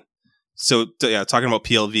mean, so yeah, talking about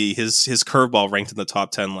PLV, his curveball ranked in the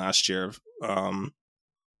top 10 last year.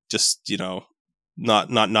 Just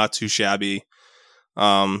not too shabby.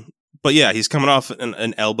 But yeah, he's coming off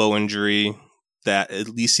an elbow injury that at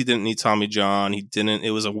least he didn't need Tommy John. He didn't. It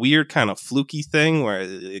was a weird kind of fluky thing where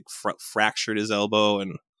it fractured his elbow,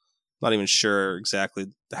 and not even sure exactly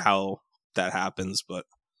how that happens. But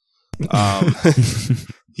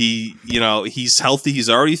he's healthy. He's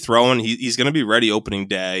already throwing. He's going to be ready opening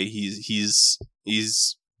day. He's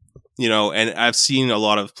and I've seen a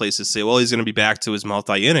lot of places say, well, he's going to be back to his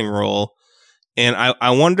multi-inning role. And I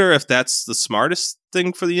wonder if that's the smartest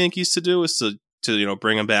thing for the Yankees to do, is to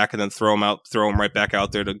bring him back and then throw him right back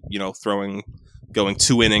out there to going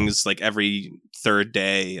 2 innings like every third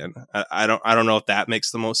day. And I don't know if that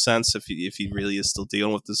makes the most sense if he really is still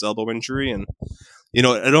dealing with this elbow injury. And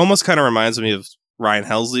it almost kind of reminds me of Ryan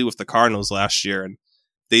Helsley with the Cardinals last year, and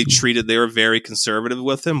they were very conservative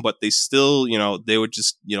with him, but they still they would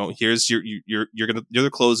just here's you're the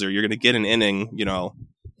closer, you're gonna get an inning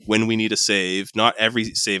when we need a save, not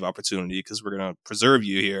every save opportunity, because we're going to preserve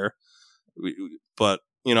you here. But,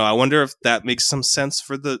 I wonder if that makes some sense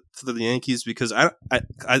for the Yankees, because I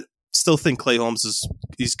still think Clay Holmes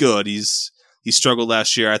he's good. He struggled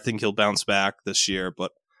last year. I think he'll bounce back this year,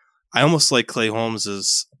 but I almost like Clay Holmes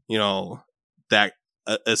as, that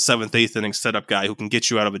a 7th, 8th inning setup guy who can get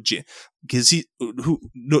you out of a jam, because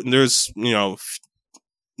there's, no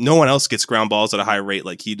one else gets ground balls at a high rate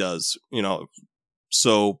like he does,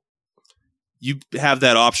 So you have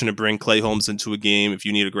that option to bring Clay Holmes into a game if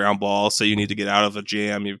you need a ground ball. Say you need to get out of a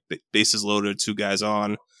jam, your bases loaded, 2 guys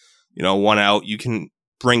on, 1 out. You can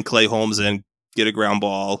bring Clay Holmes in, get a ground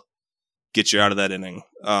ball, get you out of that inning.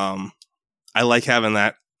 I like having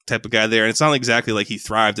that type of guy there, and it's not exactly like he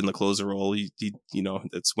thrived in the closer role. He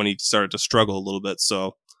it's when he started to struggle a little bit.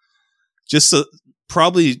 So just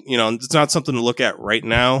probably it's not something to look at right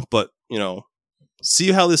now, but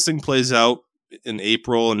see how this thing plays out in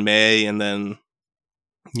April and May, and then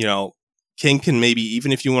King can maybe,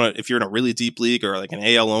 even if you're in a really deep league or like an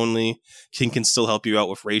AL only, King can still help you out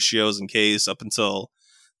with ratios and Ks up until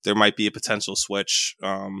there might be a potential switch,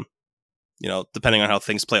 depending on how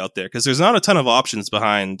things play out there, because there's not a ton of options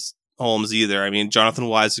behind Holmes either. I mean, Jonathan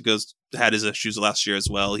Weisiger had his issues last year as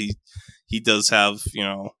well. He does have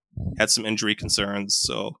had some injury concerns,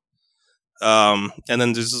 so and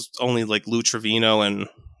then there's only like Lou Trevino, and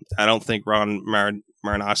I don't think Ron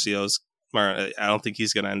Marinacio's. I don't think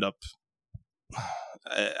he's going to end up.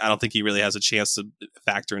 I don't think he really has a chance to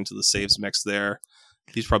factor into the saves mix there.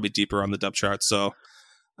 He's probably deeper on the depth chart. So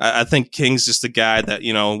I think King's just a guy that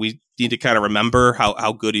we need to kind of remember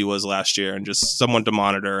how good he was last year, and just someone to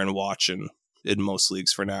monitor and watch in most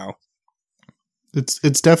leagues for now.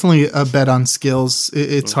 It's definitely a bet on skills.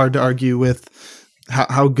 It's hard to argue with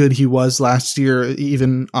how good he was last year,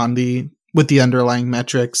 even with the underlying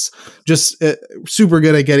metrics. Just super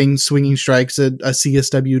good at getting swinging strikes, a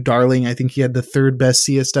CSW darling. I think he had the 3rd best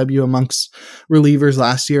CSW amongst relievers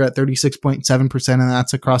last year at 36.7%, and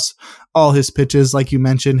that's across all his pitches. Like you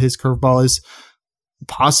mentioned, his curveball is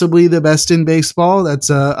possibly the best in baseball. That's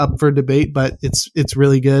up for debate, but it's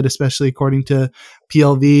really good, especially according to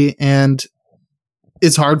PLV. And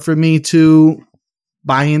it's hard for me to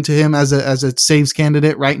buy into him as a saves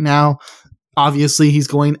candidate right now. Obviously, he's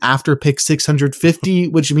going after pick 650,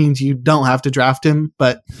 which means you don't have to draft him,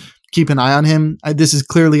 but keep an eye on him. This is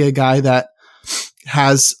clearly a guy that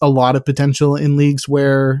has a lot of potential in leagues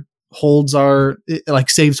where holds are like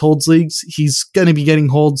saves holds leagues. He's going to be getting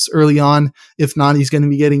holds early on. If not, he's going to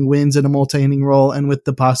be getting wins in a multi-inning role, and with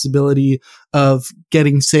the possibility of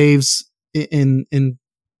getting saves in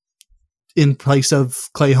place of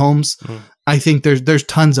Clay Holmes. I think there's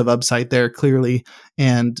tons of upside there, clearly,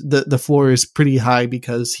 and the floor is pretty high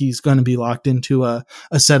because he's going to be locked into a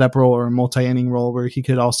setup role or a multi-inning role where he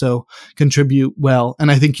could also contribute well. And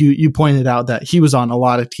I think you pointed out that he was on a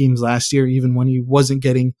lot of teams last year, even when he wasn't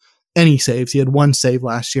getting any saves. He had 1 save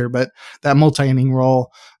last year, but that multi-inning role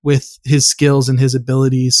with his skills and his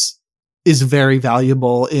abilities is very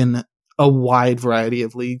valuable in a wide variety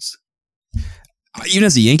of leagues. Even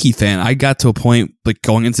as a Yankee fan, I got to a point like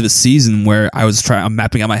going into the season where I'm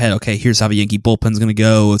mapping out my head. Okay, here's how the Yankee bullpen's going to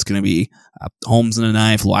go. It's going to be Holmes in the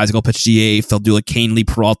 9th, Loaiza will pitch DH. They'll do like Canely,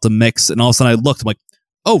 Peralta mix, and all of a sudden I looked. I'm like,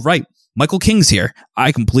 oh right, Michael King's here.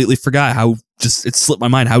 I completely forgot how it slipped my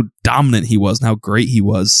mind how dominant he was and how great he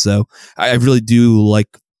was. So I really do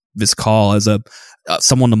like this call as a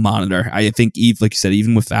someone to monitor. I think, like you said,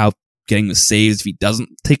 even without getting the saves, if he doesn't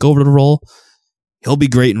take over the role, he'll be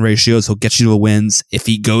great in ratios. He'll get you to wins if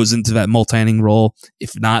he goes into that multi-inning role.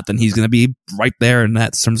 If not, then he's going to be right there in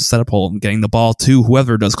that terms of setup hole and getting the ball to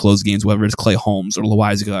whoever does close games, whether it's Clay Holmes or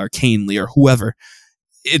Loizaga or Canely or whoever.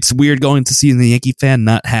 It's weird going to see the Yankee fan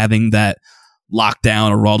not having that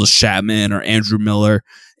lockdown or Aroldis Chapman or Andrew Miller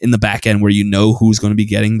in the back end where you know who's going to be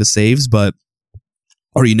getting the saves,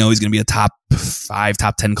 or you know he's going to be a top 5,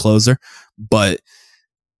 top 10 closer. But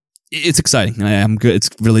it's exciting. I'm good. It's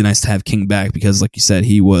really nice to have King back because, like you said,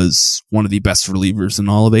 he was one of the best relievers in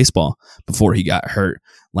all of baseball before he got hurt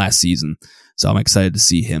last season. So I'm excited to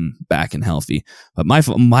see him back and healthy. But my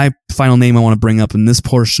final name I want to bring up in this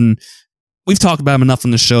portion, we've talked about him enough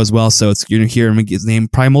on the show as well, so you're going to hear his name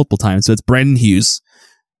probably multiple times. So it's Brandon Hughes.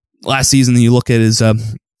 Last season, you look at his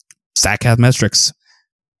StatCast metrics.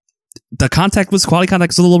 The quality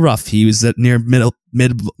contact was a little rough. He was at near middle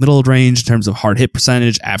range in terms of hard hit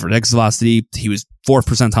percentage, average exit velocity. He was 4th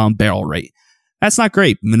percentile in barrel rate. That's not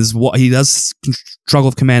great. I mean, he does struggle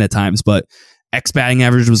with command at times, but X batting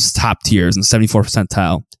average was top tiers in 74th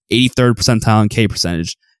percentile, 83rd percentile in K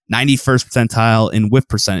percentage, 91st percentile in whiff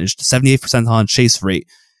percentage, 78th percentile in chase rate.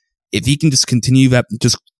 If he can just continue that,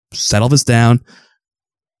 just settle this down,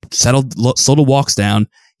 slow the walks down,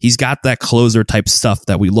 he's got that closer type stuff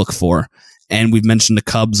that we look for. And we've mentioned the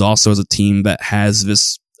Cubs also as a team that has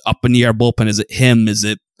this up in the air bullpen. Is it him? Is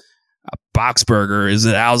it Boxberger? Is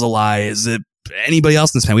it Alzolay? Is it anybody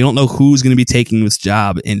else in this pen? We don't know who's going to be taking this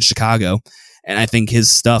job in Chicago. And I think his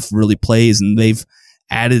stuff really plays, and they've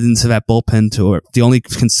added into that bullpen to it. The only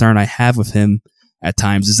concern I have with him at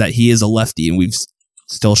times is that he is a lefty, and we've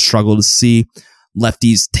still struggled to see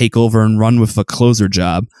lefties take over and run with a closer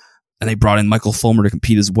job. And they brought in Michael Fulmer to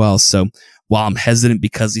compete as well. So while I'm hesitant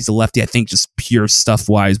because he's a lefty, I think just pure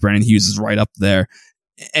stuff-wise, Brandon Hughes is right up there.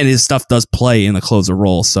 And his stuff does play in the closer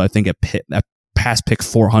role. So I think at past pick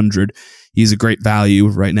 400, he's a great value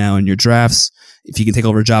right now in your drafts. If he can take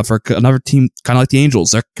over a job for another team, kind of like the Angels,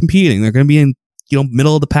 they're competing. They're going to be in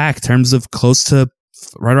middle of the pack in terms of close to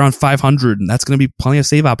right around 500. And that's going to be plenty of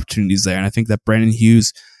save opportunities there. And I think that Brandon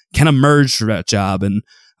Hughes can emerge for that job and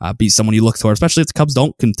be someone you look toward, especially if the Cubs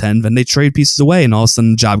don't contend, then they trade pieces away and all of a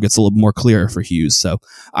sudden the job gets a little more clear for Hughes. So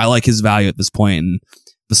I like his value at this point, and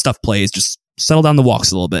the stuff plays. Just settle down the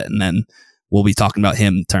walks a little bit, and then we'll be talking about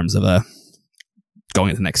him in terms of going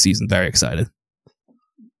into next season. Very excited.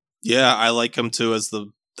 Yeah, I like him too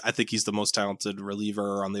I think he's the most talented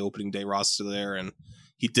reliever on the opening day roster there, and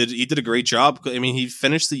he did a great job. I mean, he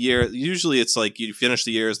finished the year. Usually it's like you finish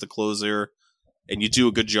the year as the closer and you do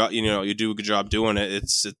a good job, you do a good job doing it.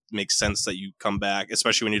 It makes sense that you come back,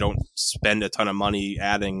 especially when you don't spend a ton of money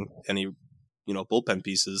adding any, bullpen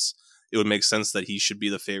pieces. It would make sense that he should be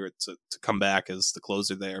the favorite to come back as the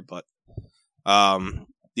closer there. But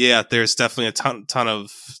yeah, there's definitely a ton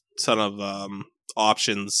of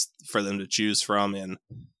options for them to choose from, and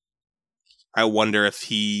I wonder if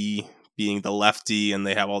he, being the lefty, and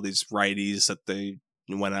they have all these righties that they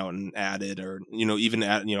went out and added, or even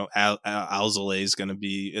Alzolay is going to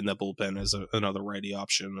be in the bullpen as another righty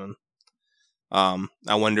option, and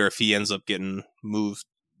I wonder if he ends up getting moved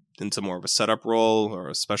into more of a setup role or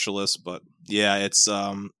a specialist. But yeah, it's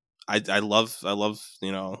I love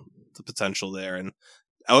the potential there, and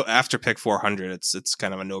after pick 400, it's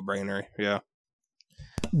kind of a no brainer. Yeah.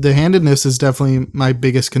 The handedness is definitely my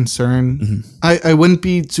biggest concern. Mm-hmm. I wouldn't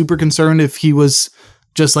be super concerned if he was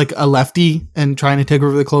just like a lefty and trying to take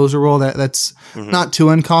over the closer role. That's not too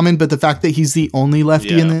uncommon, but the fact that he's the only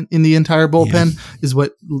lefty in the entire bullpen is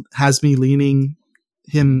what has me leaning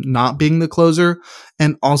him not being the closer.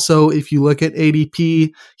 And also, if you look at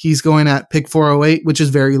ADP, he's going at pick 408, which is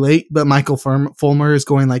very late, but Michael Fulmer is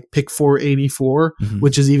going like pick 484,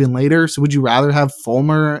 which is even later. So would you rather have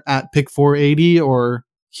Fulmer at pick 480 or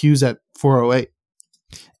Hughes at 408?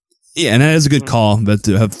 Yeah, and that is a good call, but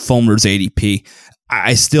to have Fulmer's ADP,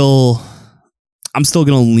 I'm still going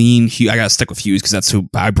to lean Hughes. I got to stick with Hughes because that's who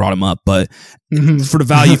I brought him up. But for the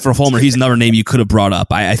value for Fulmer, he's another name you could have brought up.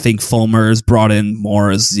 I think Fulmer is brought in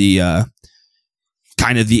more as the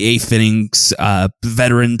kind of the eighth innings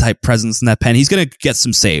veteran type presence in that pen. He's going to get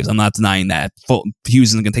some saves. I'm not denying that.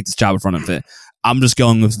 Hughes isn't going to take this job in front of it. I'm just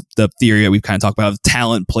going with the theory that we've kind of talked about of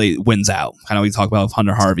talent wins out. Kind of we talk about with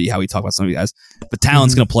Hunter Harvey, how we talk about some of you guys. But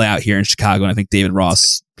talent's going to play out here in Chicago, and I think David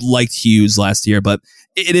Ross liked Hughes last year, but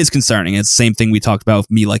it is concerning. It's the same thing we talked about with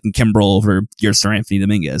me liking Kimbrel over your Sir Anthony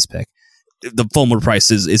Dominguez pick. The Fulmer price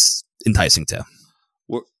is enticing too.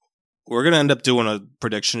 we're going to end up doing a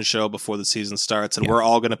prediction show before the season starts, and we're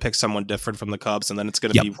all going to pick someone different from the Cubs, and then it's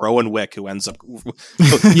going to be Rowan Wick who ends up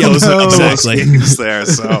exactly there.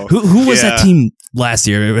 So who was that team last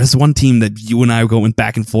year? It was one team that you and I were going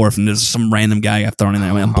back and forth, and there's some random guy I got thrown in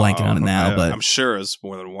there. I'm blanking on it now, but I'm sure it's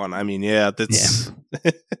more than one. I mean, that's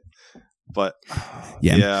but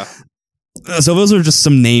yeah. So those are just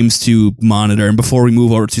some names to monitor. And before we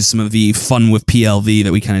move over to some of the fun with PLV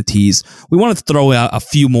that we kind of tease, we want to throw out a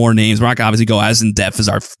few more names. We're not going to obviously go as in depth as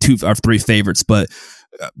our three favorites, but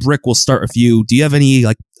Rick, we'll start with you. Do you have any,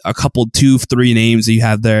 like a couple, 2-3 names that you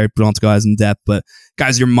have there? We don't have to go as in depth, but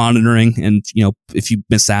guys you're monitoring, and if you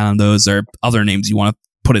miss out on those, or other names you want to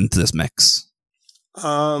put into this mix.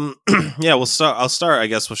 I'll start, I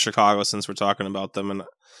guess, with Chicago since we're talking about them, and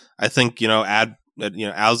I think Adbert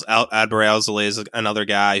Alzolay is another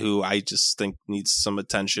guy who I just think needs some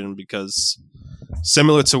attention, because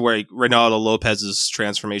similar to where Reynaldo Lopez's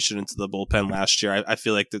transformation into the bullpen last year, I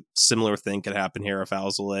feel like the similar thing could happen here with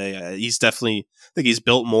Alzolay. He's definitely, I think he's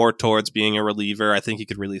built more towards being a reliever. I think he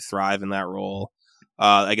could really thrive in that role.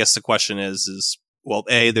 I guess the question is well,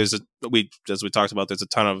 as we talked about, there's a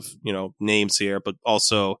ton of names here, but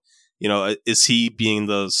also is he being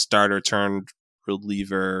the starter turned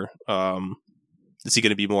reliever? Is he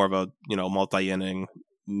going to be more of a multi-inning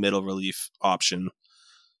middle relief option?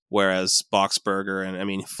 Whereas Boxberger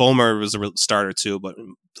and Fulmer was a starter too, but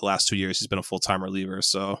the last 2 years he's been a full-time reliever.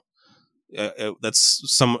 So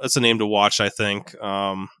that's a name to watch, I think.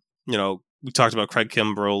 We talked about Craig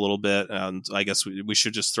Kimbrell a little bit, and I guess we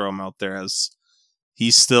should just throw him out there as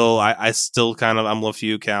he's still. I'm with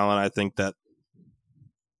you, Callan. I think that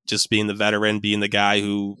just being the veteran, being the guy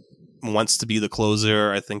who wants to be the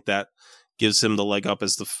closer, I think that gives him the leg up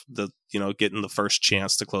as the getting the first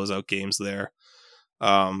chance to close out games there.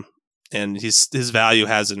 And his value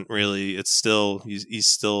hasn't really. It's still he's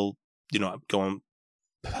still going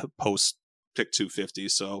post pick 250.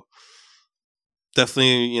 So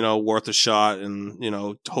definitely worth a shot,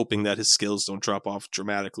 and hoping that his skills don't drop off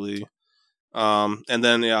dramatically. And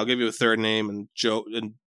then I'll give you a third name, and Joe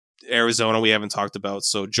in Arizona we haven't talked about.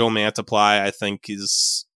 So Joe Mantiply, I think,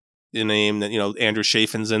 is a name that Andrew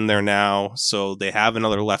Chafin's in there now, so they have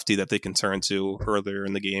another lefty that they can turn to earlier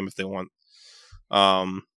in the game if they want.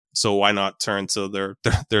 So why not turn to their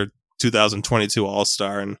 2022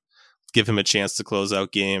 All-Star and give him a chance to close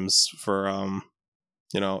out games for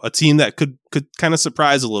a team that could kind of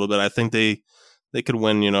surprise a little bit. I think they could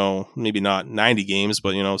win, maybe not 90 games,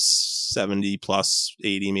 but 70 plus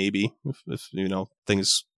 80 maybe if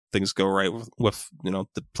things go right with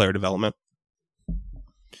the player development.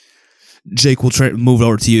 Jake, we'll try to move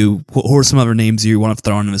over to you. Who are some other names you want to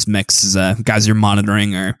throw in this mix as guys you're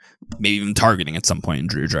monitoring or maybe even targeting at some point in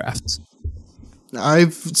your drafts?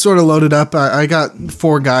 I've sort of loaded up. I got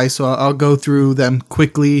 4 guys, so I'll go through them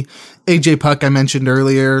quickly. AJ Puk, I mentioned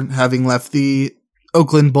earlier, having left the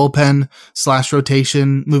Oakland bullpen /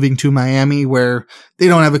 rotation, moving to Miami, where they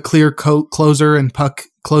don't have a clear closer, and Puk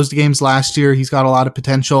closed games last year. He's got a lot of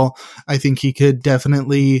potential. I think he could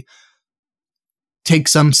definitely take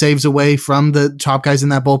some saves away from the top guys in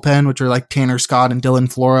that bullpen, which are like Tanner Scott and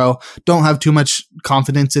Dylan Floro. Don't have too much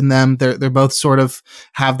confidence in them. They're both sort of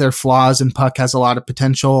have their flaws, and Puk has a lot of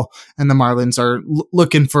potential, and the Marlins are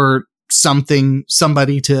looking for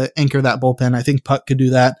somebody to anchor that bullpen. I think Puk could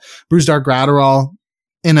do that. Brusdar Graterol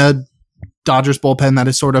in a Dodgers bullpen that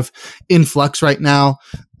is sort of in flux right now,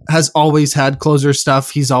 has always had closer stuff.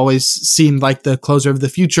 He's always seemed like the closer of the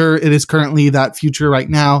future. It is currently that future right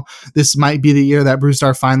now. This might be the year that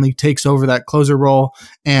Brusdar finally takes over that closer role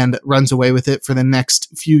and runs away with it for the next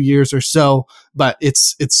few years or so. But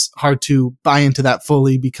it's hard to buy into that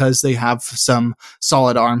fully because they have some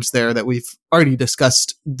solid arms there that we've already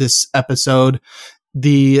discussed this episode.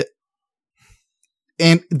 The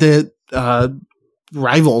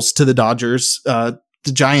rivals to the Dodgers,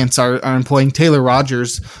 the Giants are employing Taylor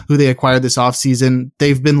Rogers, who they acquired this offseason.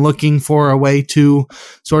 They've been looking for a way to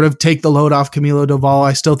sort of take the load off Camilo Doval.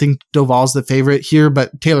 I still think Doval's the favorite here,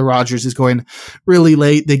 but Taylor Rogers is going really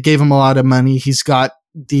late. They gave him a lot of money. He's got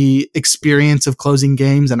the experience of closing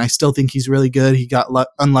games, and I still think he's really good. He got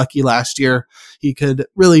unlucky last year. He could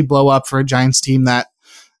really blow up for a Giants team that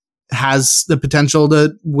has the potential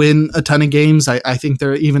to win a ton of games. I think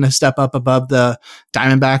they're even a step up above the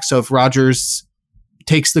Diamondbacks. So if Rogers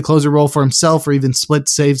takes the closer role for himself or even split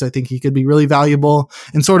saves, I think he could be really valuable,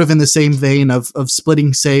 and sort of in the same vein of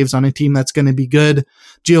splitting saves on a team that's going to be good.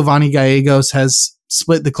 Giovanni Gallegos has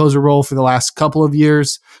split the closer role for the last couple of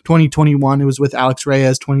years. 2021, it was with Alex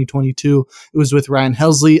Reyes. 2022, it was with Ryan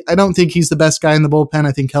Helsley. I don't think he's the best guy in the bullpen.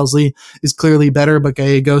 I think Helsley is clearly better, but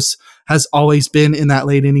Gallegos has always been in that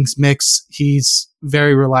late innings mix. He's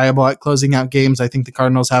very reliable at closing out games. I think the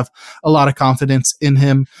Cardinals have a lot of confidence in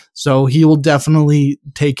him, so he will definitely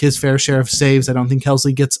take his fair share of saves. I don't think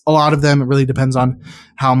Helsley gets a lot of them. It really depends on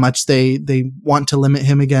how much they want to limit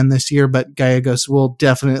him again this year, but Gallegos will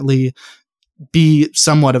definitely be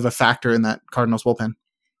somewhat of a factor in that Cardinals bullpen.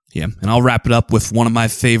 Yeah, and I'll wrap it up with one of my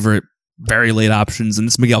favorite very late options, and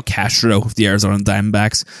it's Miguel Castro with the Arizona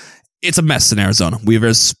Diamondbacks. It's a mess in Arizona.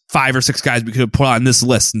 There's 5 or 6 guys we could have put on this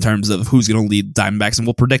list in terms of who's going to lead the Diamondbacks, and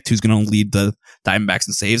we'll predict who's going to lead the Diamondbacks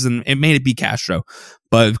in saves, and it may be Castro.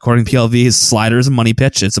 But according to PLV, his slider is a money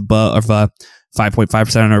pitch. It's above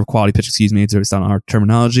 5.5% on our quality pitch, it's on our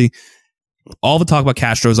terminology. All the talk about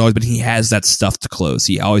Castro has always been he has that stuff to close.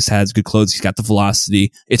 He always has good close. He's got the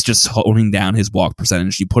velocity. It's just honing down his walk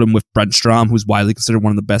percentage. You put him with Brent Strom, who's widely considered one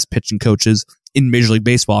of the best pitching coaches in Major League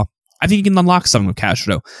Baseball. I think you can unlock something with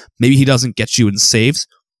Castro. Maybe he doesn't get you in saves,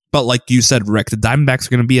 but like you said, Rick, the Diamondbacks are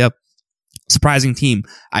going to be a surprising team.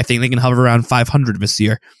 I think they can hover around 500 this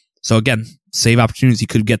year. So again, save opportunities. He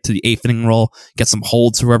could get to the 8th inning role, get some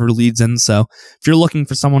holds whoever leads in. So if you're looking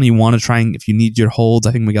for someone you want to try and if you need your holds,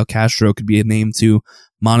 I think Miguel Castro could be a name to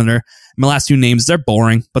monitor. My last 2 names, they're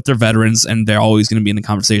boring, but they're veterans and they're always going to be in the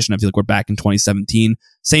conversation. I feel like we're back in 2017.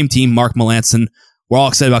 Same team, Mark Melancon. We're all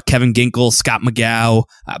excited about Kevin Ginkel, Scott McGough,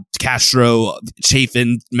 Castro,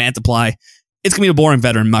 Chafin, Mantiply. It's going to be a boring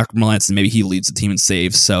veteran, Mark Melancon. Maybe he leads the team in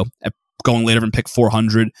saves. So going later than pick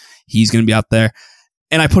 400, he's going to be out there.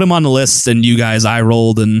 And I put him on the list, and you guys eye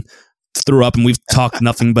rolled and threw up, and we've talked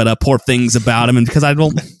nothing but poor things about him, and because I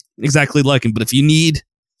don't exactly like him. But if you need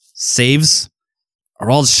saves,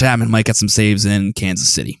 Aroldis Chapman might get some saves in Kansas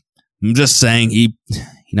City. I'm just saying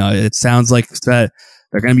it sounds like that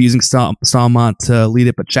they're going to be using Stallmont to lead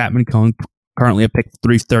it, but Chapman currently at pick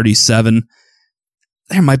 337.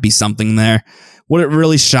 There might be something there. Would it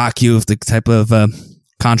really shock you if the type of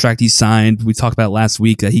contract he signed, we talked about last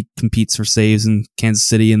week, that he competes for saves in Kansas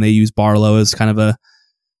City and they use Barlow as kind of a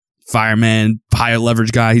fireman, higher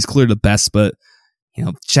leverage guy? He's clearly the best, but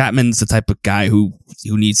Chapman's the type of guy who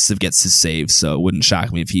needs to get his saves, so it wouldn't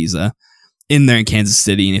shock me if he's in there in Kansas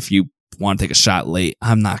City. And if you want to take a shot late,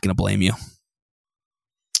 I'm not going to blame you.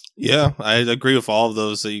 Yeah, I agree with all of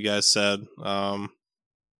those that you guys said.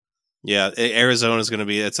 Yeah, Arizona is going to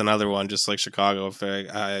be, it's another one, just like Chicago.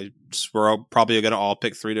 We're probably going to all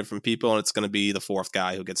pick 3 different people, and it's going to be the 4th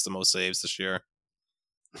guy who gets the most saves this year.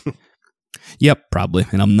 Yep, probably.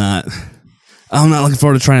 And I'm not looking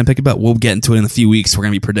forward to trying to pick it, but we'll get into it in a few weeks. We're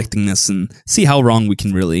going to be predicting this and see how wrong we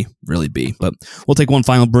can really, really be. But we'll take one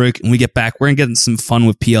final break, and we get back. We're going to get some fun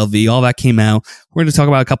with PLV. All that came out. We're going to talk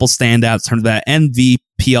about a couple standouts in terms of that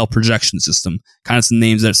NVPL projection system. Kind of some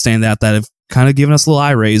names that stand out that have kind of given us a little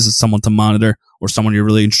eye raise as someone to monitor or someone you're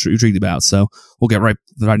really intrigued about. So we'll get right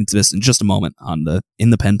into this in just a moment on the In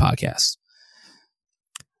the Pen podcast.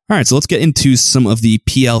 All right, so let's get into some of the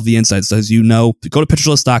PLV insights. As you know, go to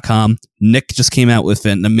pitcherlist.com. Nick just came out with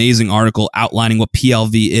an amazing article outlining what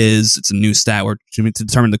PLV is. It's a new stat where to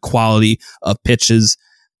determine the quality of pitches.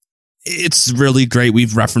 It's really great.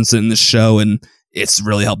 We've referenced it in the show, and it's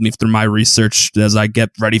really helped me through my research as I get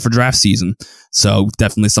ready for draft season. So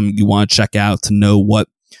definitely something you want to check out to know what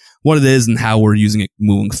it is and how we're using it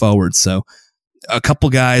moving forward. So a couple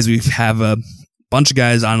guys, we have a bunch of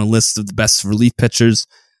guys on a list of the best relief pitchers.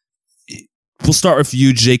 We'll start with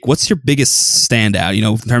you, Jake. What's your biggest standout,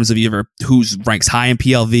 in terms of who's ranks high in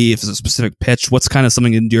PLV, if it's a specific pitch? What's kind of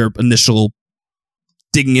something in your initial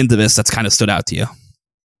digging into this that's kind of stood out to you?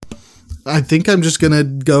 I think I'm just going to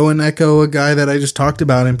go and echo a guy that I just talked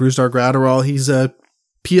about in Brusdar Graterol. He's a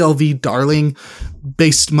PLV darling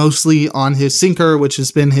based mostly on his sinker, which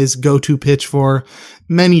has been his go-to pitch for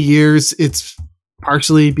many years. It's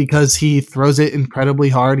partially because he throws it incredibly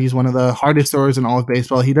hard. He's one of the hardest throwers in all of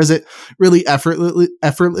baseball. He does it really effortlessly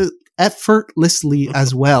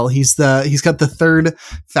as well. He's got the 3rd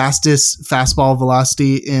fastest fastball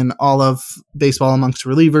velocity in all of baseball amongst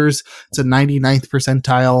relievers. It's a 99th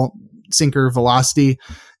percentile sinker velocity.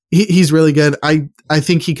 He's really good. I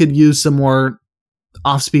think he could use some more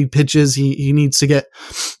off-speed pitches. He needs to get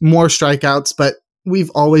more strikeouts, but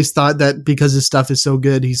we've always thought that because his stuff is so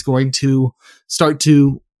good, he's going to start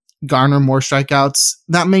to garner more strikeouts.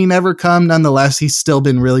 That may never come. Nonetheless, he's still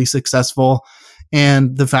been really successful.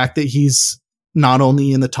 And the fact that he's not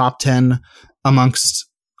only in the top 10 amongst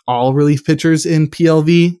all relief pitchers in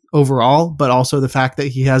PLV overall, but also the fact that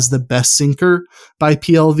he has the best sinker by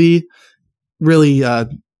PLV really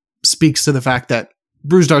speaks to the fact that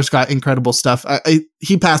Brusdar's got incredible stuff.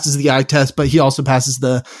 He passes the eye test, but he also passes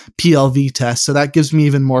the PLV test. So that gives me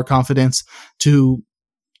even more confidence to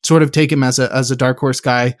sort of take him as a dark horse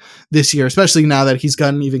guy this year, especially now that he's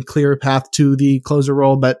got an even clearer path to the closer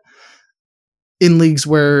role. But in leagues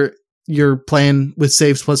where you're playing with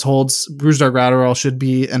saves plus holds, Brusdar Graterol should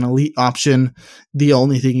be an elite option. The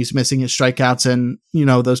only thing he's missing is strikeouts, and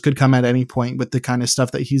those could come at any point with the kind of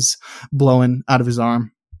stuff that he's blowing out of his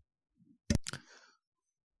arm.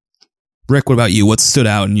 Rick, what about you? What stood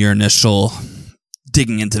out in your initial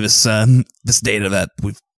digging into this data that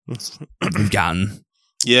we've gotten?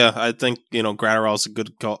 Yeah, I think Graterol is a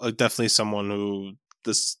good call. Definitely someone who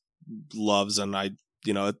this loves, and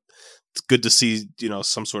it's good to see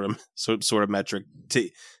some sort of metric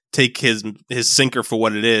take his sinker for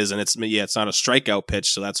what it is, and it's not a strikeout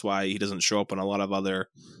pitch, so that's why he doesn't show up on a lot of other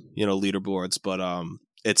leaderboards, but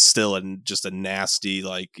it's still just a nasty,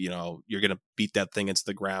 you're gonna beat that thing into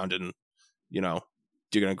the ground, and you're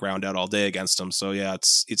gonna ground out all day against him. So yeah,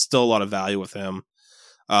 it's still a lot of value with him.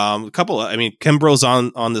 Kimbrough's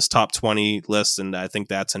on this top 20 list, and I think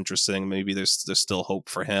that's interesting. Maybe there's still hope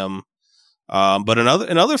for him. But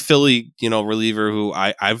another Philly, reliever who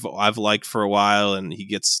I've liked for a while, and he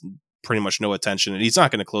gets pretty much no attention, and he's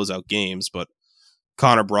not going to close out games. But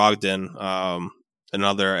Connor Brogdon,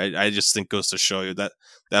 I just think goes to show you that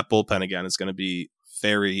bullpen again is going to be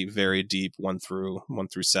very, very deep, 1 through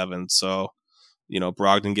 7. So,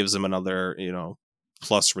 Brogdon gives him another,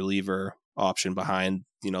 plus reliever option behind,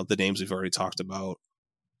 the names we've already talked about.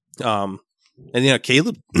 And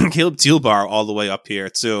Caleb Thielbar all the way up here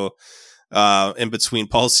too. In between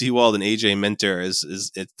Paul Sewald and AJ Minter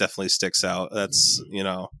is it definitely sticks out. That's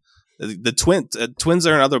the Twins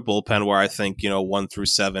are another bullpen where I think 1 through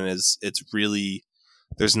 7 it's really,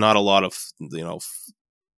 there's not a lot of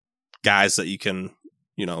guys that you can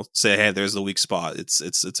say, hey, there's the weak spot.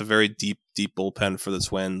 It's a very deep bullpen for the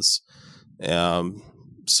Twins.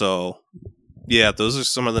 So yeah, those are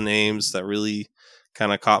some of the names that really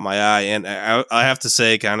kind of caught my eye, and I have to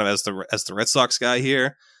say, kind of as the Red Sox guy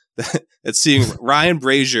here, it's seeing Ryan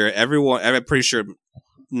Brazier. I'm pretty sure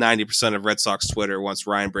 90% of Red Sox Twitter wants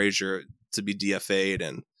Ryan Brazier to be DFA'd,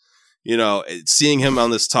 and seeing him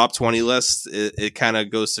on this top 20 list, it kind of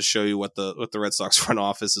goes to show you what the Red Sox front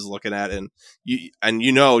office is looking at, and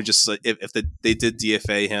just if they did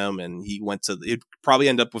DFA him and he went to, he'd probably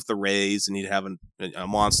end up with the Rays, and he'd have a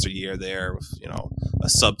monster year there with a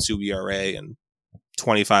sub 2 ERA and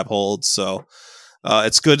 25 holds. So.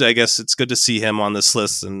 It's good. I guess it's good to see him on this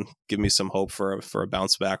list and give me some hope for a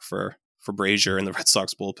bounce back for Brazier in the Red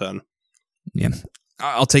Sox bullpen. Yeah,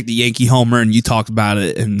 I'll take the Yankee homer, and you talked about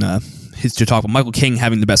it in history talk about Michael King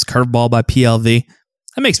having the best curveball by PLV.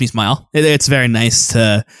 That makes me smile. It's very nice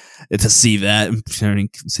to see that.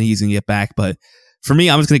 So he's gonna get back, but for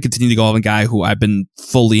me, I'm just gonna continue to go off a guy who I've been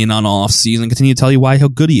fully in on all off season. Continue to tell you how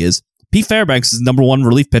good he is. Pete Fairbanks is number 1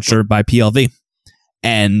 relief pitcher by PLV.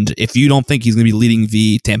 And if you don't think he's going to be leading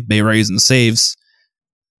the Tampa Bay Rays in saves,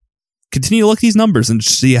 continue to look at these numbers and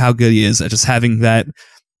see how good he is. Just having that,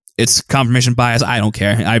 it's confirmation bias. I don't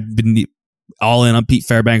care. I've been all in on Pete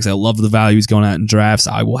Fairbanks. I love the value he's going at in drafts.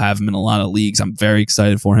 I will have him in a lot of leagues. I'm very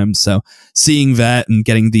excited for him. So seeing that and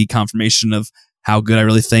getting the confirmation of how good I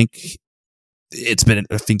really think I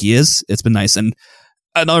think he is, it's been nice. And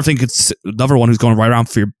another thing, it's another one who's going right around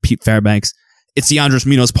for Pete Fairbanks. It's the Andres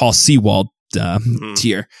Munoz, Paul Sewald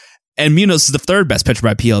tier. And Munoz is the 3rd best pitcher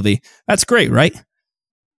by PLV. That's great, right?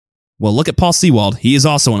 Well, look at Paul Sewald. He is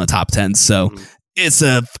also in the top 10. So it's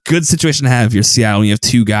a good situation to have if you're Seattle and you have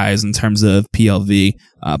 2 guys in terms of PLV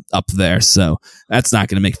up there. So that's not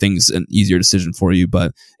going to make things an easier decision for you,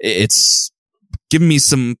 but it's giving me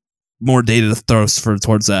some more data to throw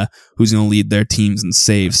towards who's going to lead their teams in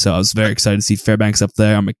saves. So I was very excited to see Fairbanks up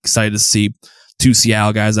there. I'm excited to see 2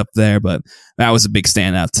 Seattle guys up there, but that was a big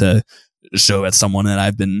standout to show at someone that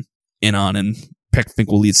I've been in on and think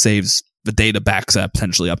will lead saves. The data backs that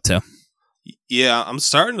potentially up to. Yeah, I'm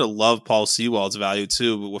starting to love Paul Sewald's value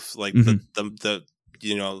too, with the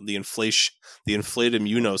inflation, the inflated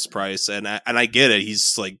Munoz price, and I get it.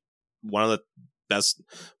 He's like one of the best,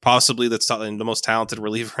 possibly the most talented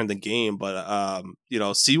reliever in the game, but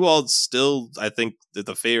Sewald's still, I think,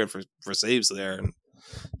 the favorite for saves there, and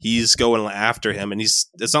he's going after him, and it's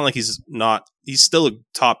not like he's still a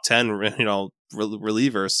top 10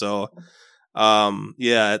 reliever. So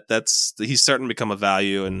he's starting to become a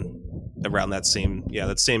value, and around that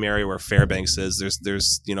same area where Fairbanks is,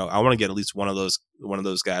 there's I want to get at least one of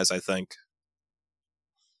those guys, I think.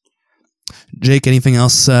 Jake, anything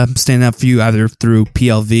else standing out for you either through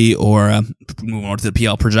PLV or moving on to the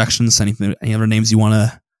PL projections? Any other names you want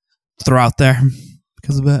to throw out there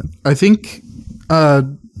because of that? I think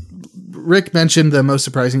Rick mentioned the most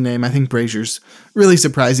surprising name. I think Brazier's really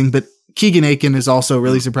surprising, but Keegan Aiken is also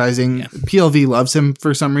really surprising. Yeah. PLV loves him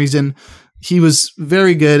for some reason. He was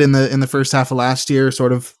very good in the first half of last year,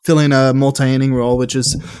 sort of filling a multi-inning role, which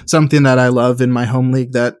is something that I love in my home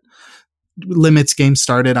league that limits games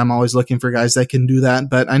started. I'm always looking for guys that can do that,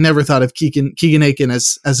 but I never thought of Keegan Aiken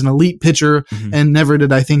as an elite pitcher, and never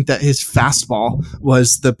did I think that his fastball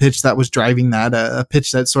was the pitch that was driving that, a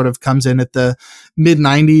pitch that sort of comes in at the mid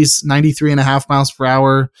 90s, 93.5 miles per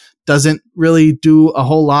hour. Doesn't really do a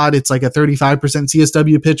whole lot. It's like a 35%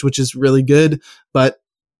 CSW pitch, which is really good, but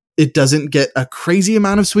it doesn't get a crazy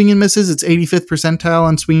amount of swing and misses. It's 85th percentile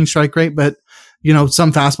on swinging strike rate, but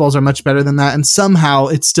some fastballs are much better than that. And somehow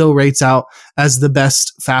it still rates out as the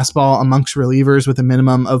best fastball amongst relievers with a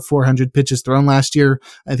minimum of 400 pitches thrown last year.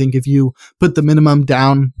 I think if you put the minimum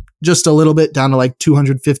down just a little bit, down to like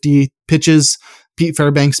 250 pitches, Pete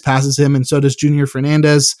Fairbanks passes him, and so does Junior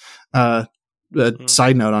Fernandez.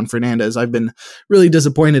 Side note on Fernandez, I've been really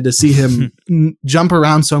disappointed to see him jump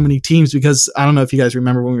around so many teams, because I don't know if you guys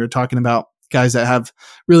remember when we were talking about guys that have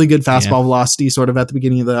really good fastball velocity sort of at the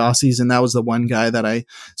beginning of the offseason. That was the one guy that I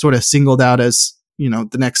sort of singled out as,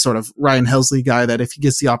 the next sort of Ryan Helsley guy that if he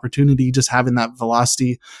gets the opportunity, just having that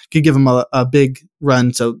velocity could give him a big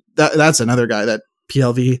run. So that's another guy that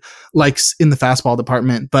PLV likes in the fastball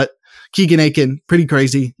department. But Keegan Aiken, pretty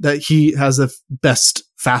crazy that he has the best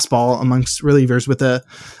fastball amongst relievers with a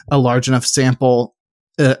large enough sample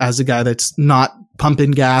as a guy that's not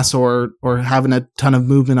pumping gas or having a ton of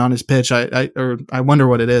movement on his pitch. I wonder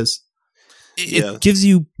what it is. It gives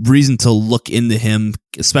you reason to look into him,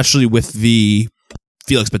 especially with the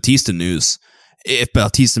Felix Bautista news. If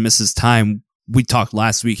Bautista misses time, we talked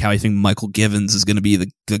last week how I think Michael Givens is going to be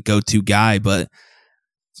the go-to guy, but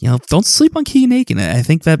don't sleep on Keegan Aiken. I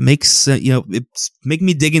think that makes, it's making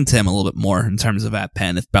me dig into him a little bit more in terms of at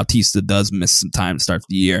pen. If Bautista does miss some time to start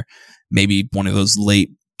the year, maybe one of those late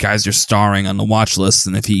guys you're starring on the watch list,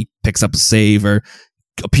 and if he picks up a save or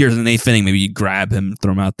appears in the 8th inning, maybe you grab him,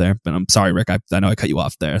 throw him out there. But I'm sorry, Rick, I know I cut you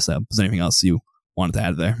off there. So is there anything else you wanted to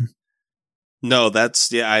add there? No, it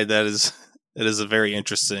is a very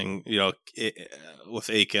interesting, with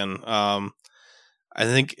Aiken. I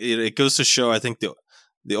think it goes to show, I think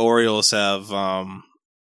the Orioles have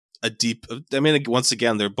a deep. I mean, once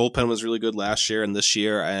again, their bullpen was really good last year and this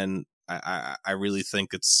year, and I really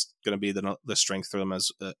think it's going to be the strength for them.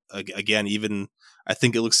 As again, even I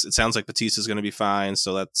think it sounds like Bautista is going to be fine,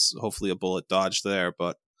 so that's hopefully a bullet dodged there.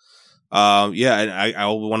 But I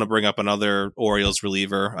want to bring up another Orioles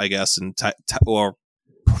reliever, I guess, and or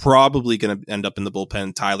probably going to end up in the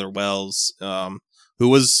bullpen, Tyler Wells, who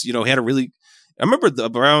was he had a really. I remember the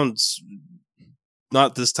Browns.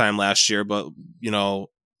 Not this time last year, but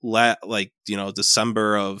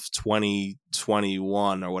December of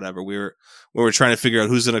 2021 or whatever, we were trying to figure out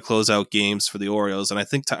who's going to close out games for the Orioles, and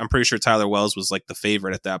I'm pretty sure Tyler Wells was like the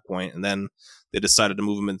favorite at that point, and then they decided to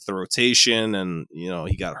move him into the rotation, and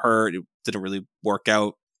he got hurt. It didn't really work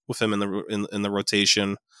out with him in the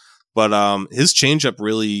rotation, but his changeup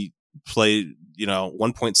really played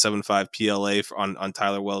 1.75 PLA on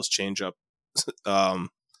Tyler Wells' changeup.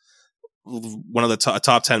 One of the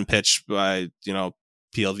top 10 pitch by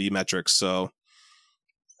PLV metrics. So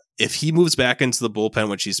if he moves back into the bullpen,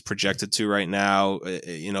 which he's projected to right now,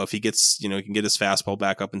 if he gets he can get his fastball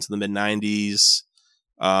back up into the mid 90s.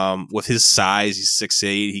 With his size, he's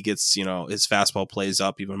 6'8". He gets his fastball plays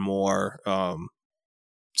up even more.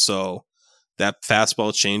 So that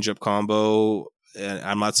fastball changeup combo, and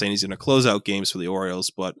I'm not saying he's going to close out games for the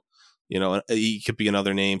Orioles, but he could be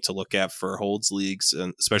another name to look at for holds leagues,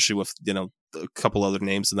 and especially with a couple other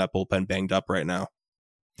names in that bullpen banged up right now.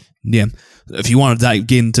 Yeah, if you want to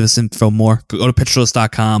get into this info more, go to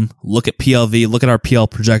pitcherlist.com, look at PLV, look at our PL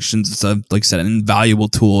projections. It's like I said, an invaluable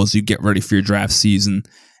tool as you get ready for your draft season.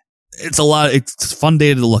 It's fun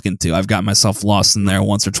data to look into. I've got myself lost in there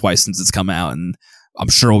once or twice since it's come out, and I'm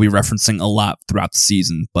sure we'll be referencing a lot throughout the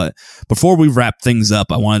season. But before we wrap things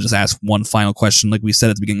up, I want to just ask one final question. Like we said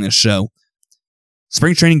at the beginning of the show,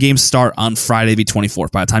 spring training games start on Friday, the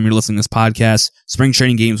 24th. By the time you're listening to this podcast, spring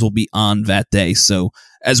training games will be on that day. So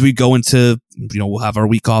as we go into, we'll have our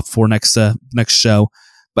week off for next show.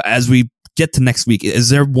 But as we get to next week, is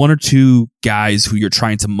there one or two guys who you're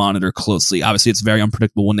trying to monitor closely? Obviously, it's very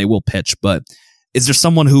unpredictable when they will pitch, but is there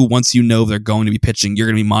someone who, once you know they're going to be pitching, you're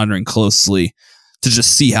going to be monitoring closely to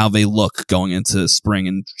just see how they look going into spring?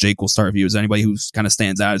 And Jake, will start with you. Is there anybody who kind of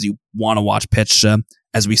stands out as you want to watch pitch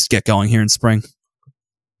as we get going here in spring?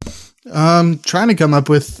 Trying to come up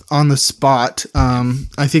with on the spot.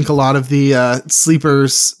 I think a lot of the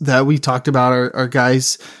sleepers that we talked about are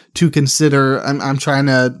guys to consider. I'm trying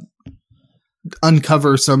to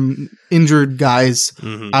uncover some injured guys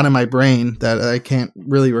Mhm. out of my brain that I can't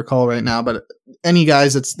really recall right now, but any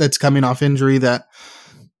guys that's coming off injury that,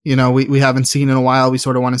 you know, we haven't seen in a while, we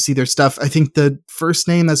sort of want to see their stuff. I think the first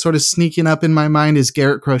name that's sort of sneaking up in my mind is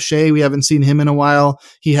Garrett Crochet. We haven't seen him in a while.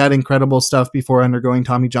 He had incredible stuff before undergoing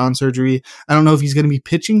Tommy John surgery. I don't know if he's going to be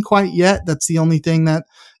pitching quite yet. That's the only thing that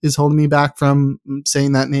is holding me back from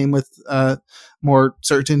saying that name with more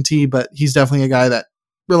certainty, but he's definitely a guy that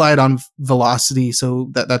relied on velocity. So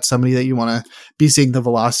that's somebody that you want to be seeing the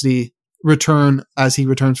velocity return as he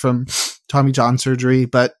returns from Tommy John surgery.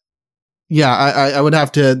 But yeah, I would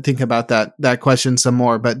have to think about that question some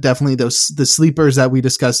more, but definitely the sleepers that we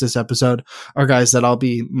discussed this episode are guys that I'll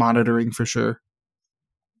be monitoring for sure.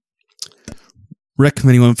 Rick,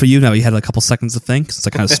 anyone for you? Now you had a couple seconds to think since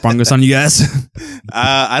I kind of sprung this on you guys.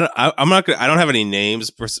 I don't have any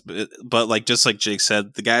names, but like just like Jake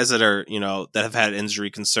said, the guys that are, you know, that have had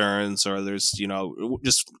injury concerns, or there's, you know,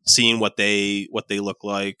 just seeing what they look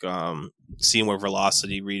like, seeing where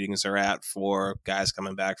velocity readings are at for guys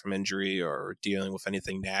coming back from injury or dealing with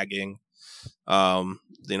anything nagging.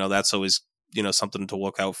 You know, that's always, you know, something to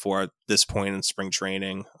look out for at this point in spring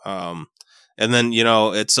training. And then, you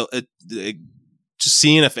know, it just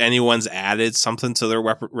seeing if anyone's added something to their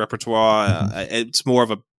repertoire. It's more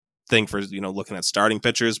of a thing for, you know, looking at starting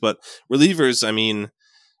pitchers, but relievers, I mean,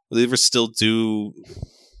 relievers still do,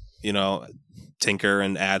 you know, tinker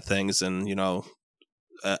and add things. And, you know,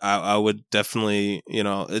 I would definitely, you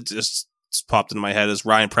know, it just popped into my head as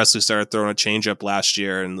Ryan Presley started throwing a changeup last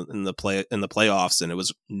year in the playoffs, and it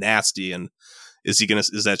was nasty. And is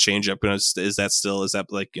that changeup is that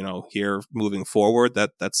like, you know, here moving forward,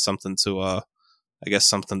 that's something to I guess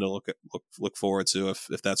something to look forward to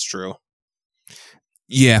if that's true.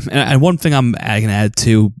 Yeah, and one thing I can add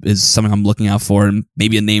too is something I'm looking out for, and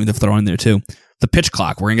maybe a name to throw in there too. The pitch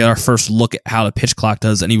clock. We're gonna get our first look at how the pitch clock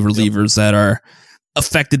does. Any relievers that are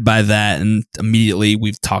affected by that, and immediately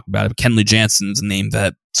we've talked about it. Kenley Jansen's a name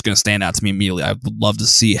that's going to stand out to me immediately. I would love to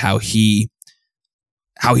see how he's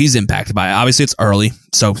impacted by it. Obviously, it's early,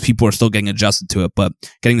 so people are still getting adjusted to it, but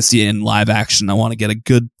getting to see it in live action, I want to get a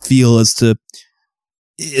good feel as to,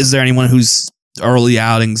 is there anyone whose early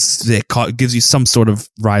outings that gives you some sort of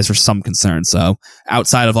rise for some concern? So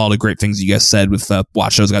outside of all the great things you guys said with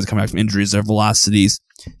watch those guys coming back from injuries, their velocities,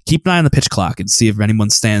 keep an eye on the pitch clock and see if anyone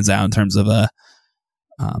stands out in terms of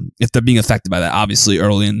if they're being affected by that. Obviously,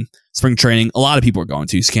 early in spring training, a lot of people are going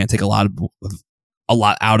to. You can't take a lot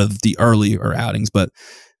out of the earlier outings, but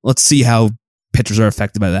let's see how pitchers are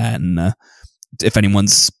affected by that, and if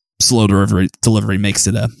anyone's slow delivery makes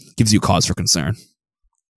it gives you cause for concern.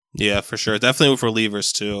 Yeah, for sure. Definitely with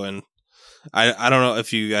relievers too. And I don't know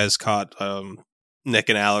if you guys caught Nick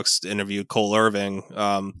and Alex interviewed Cole Irving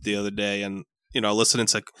the other day, and you know, listening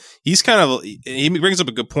to, he brings up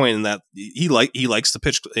a good point in that he likes the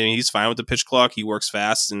pitch. I mean, he's fine with the pitch clock. He works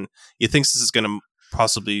fast, and he thinks this is going to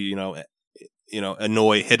possibly, you know,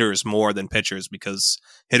 annoy hitters more than pitchers, because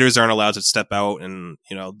hitters aren't allowed to step out, and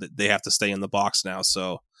you know, they have to stay in the box now.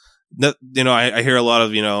 So, you know, I hear a lot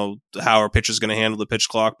of, you know, how are pitchers going to handle the pitch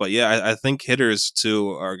clock, but yeah, I think hitters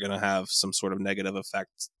too are going to have some sort of negative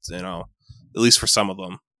effect, you know, at least for some of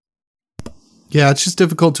them. Yeah, it's just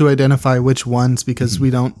difficult to identify which ones, because we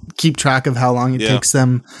don't keep track of how long it takes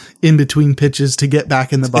them in between pitches to get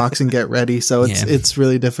back in the box and get ready. So it's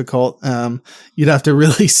really difficult. You'd have to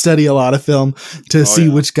really study a lot of film to see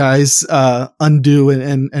which guys undo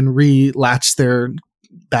and re-latch their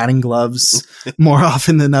batting gloves more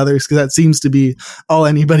often than others, because that seems to be all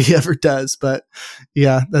anybody ever does. But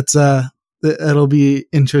yeah, that'll be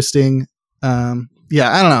interesting. Yeah,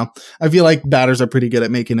 I don't know. I feel like batters are pretty good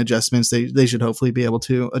at making adjustments. They should hopefully be able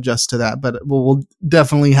to adjust to that. But we'll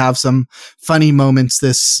definitely have some funny moments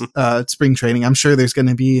this spring training. I'm sure there's going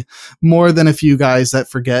to be more than a few guys that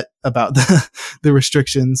forget about the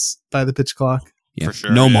restrictions by the pitch clock. Yeah, for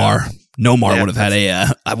sure. Nomar would have had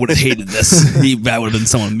I would have hated this. That would have been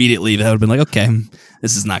someone immediately that would have been like, okay,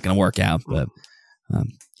 this is not going to work out. But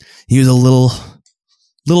he was a little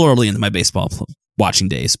early into my baseball watching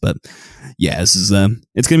days, but yeah, this is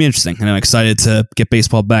it's gonna be interesting, and I'm excited to get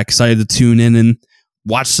baseball back. Excited to tune in and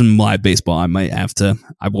watch some live baseball. I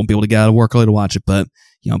won't be able to get out of work early to watch it, but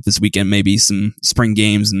you know, this weekend maybe some spring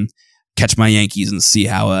games and catch my Yankees and see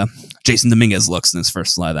how Jason Dominguez looks in his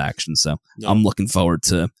first live action. So I'm looking forward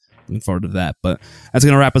to that. But that's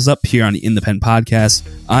gonna wrap us up here on the In the Pen podcast.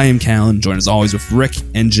 I am Callan, joined as always with Rick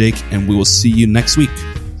and Jake, and we will see you next week.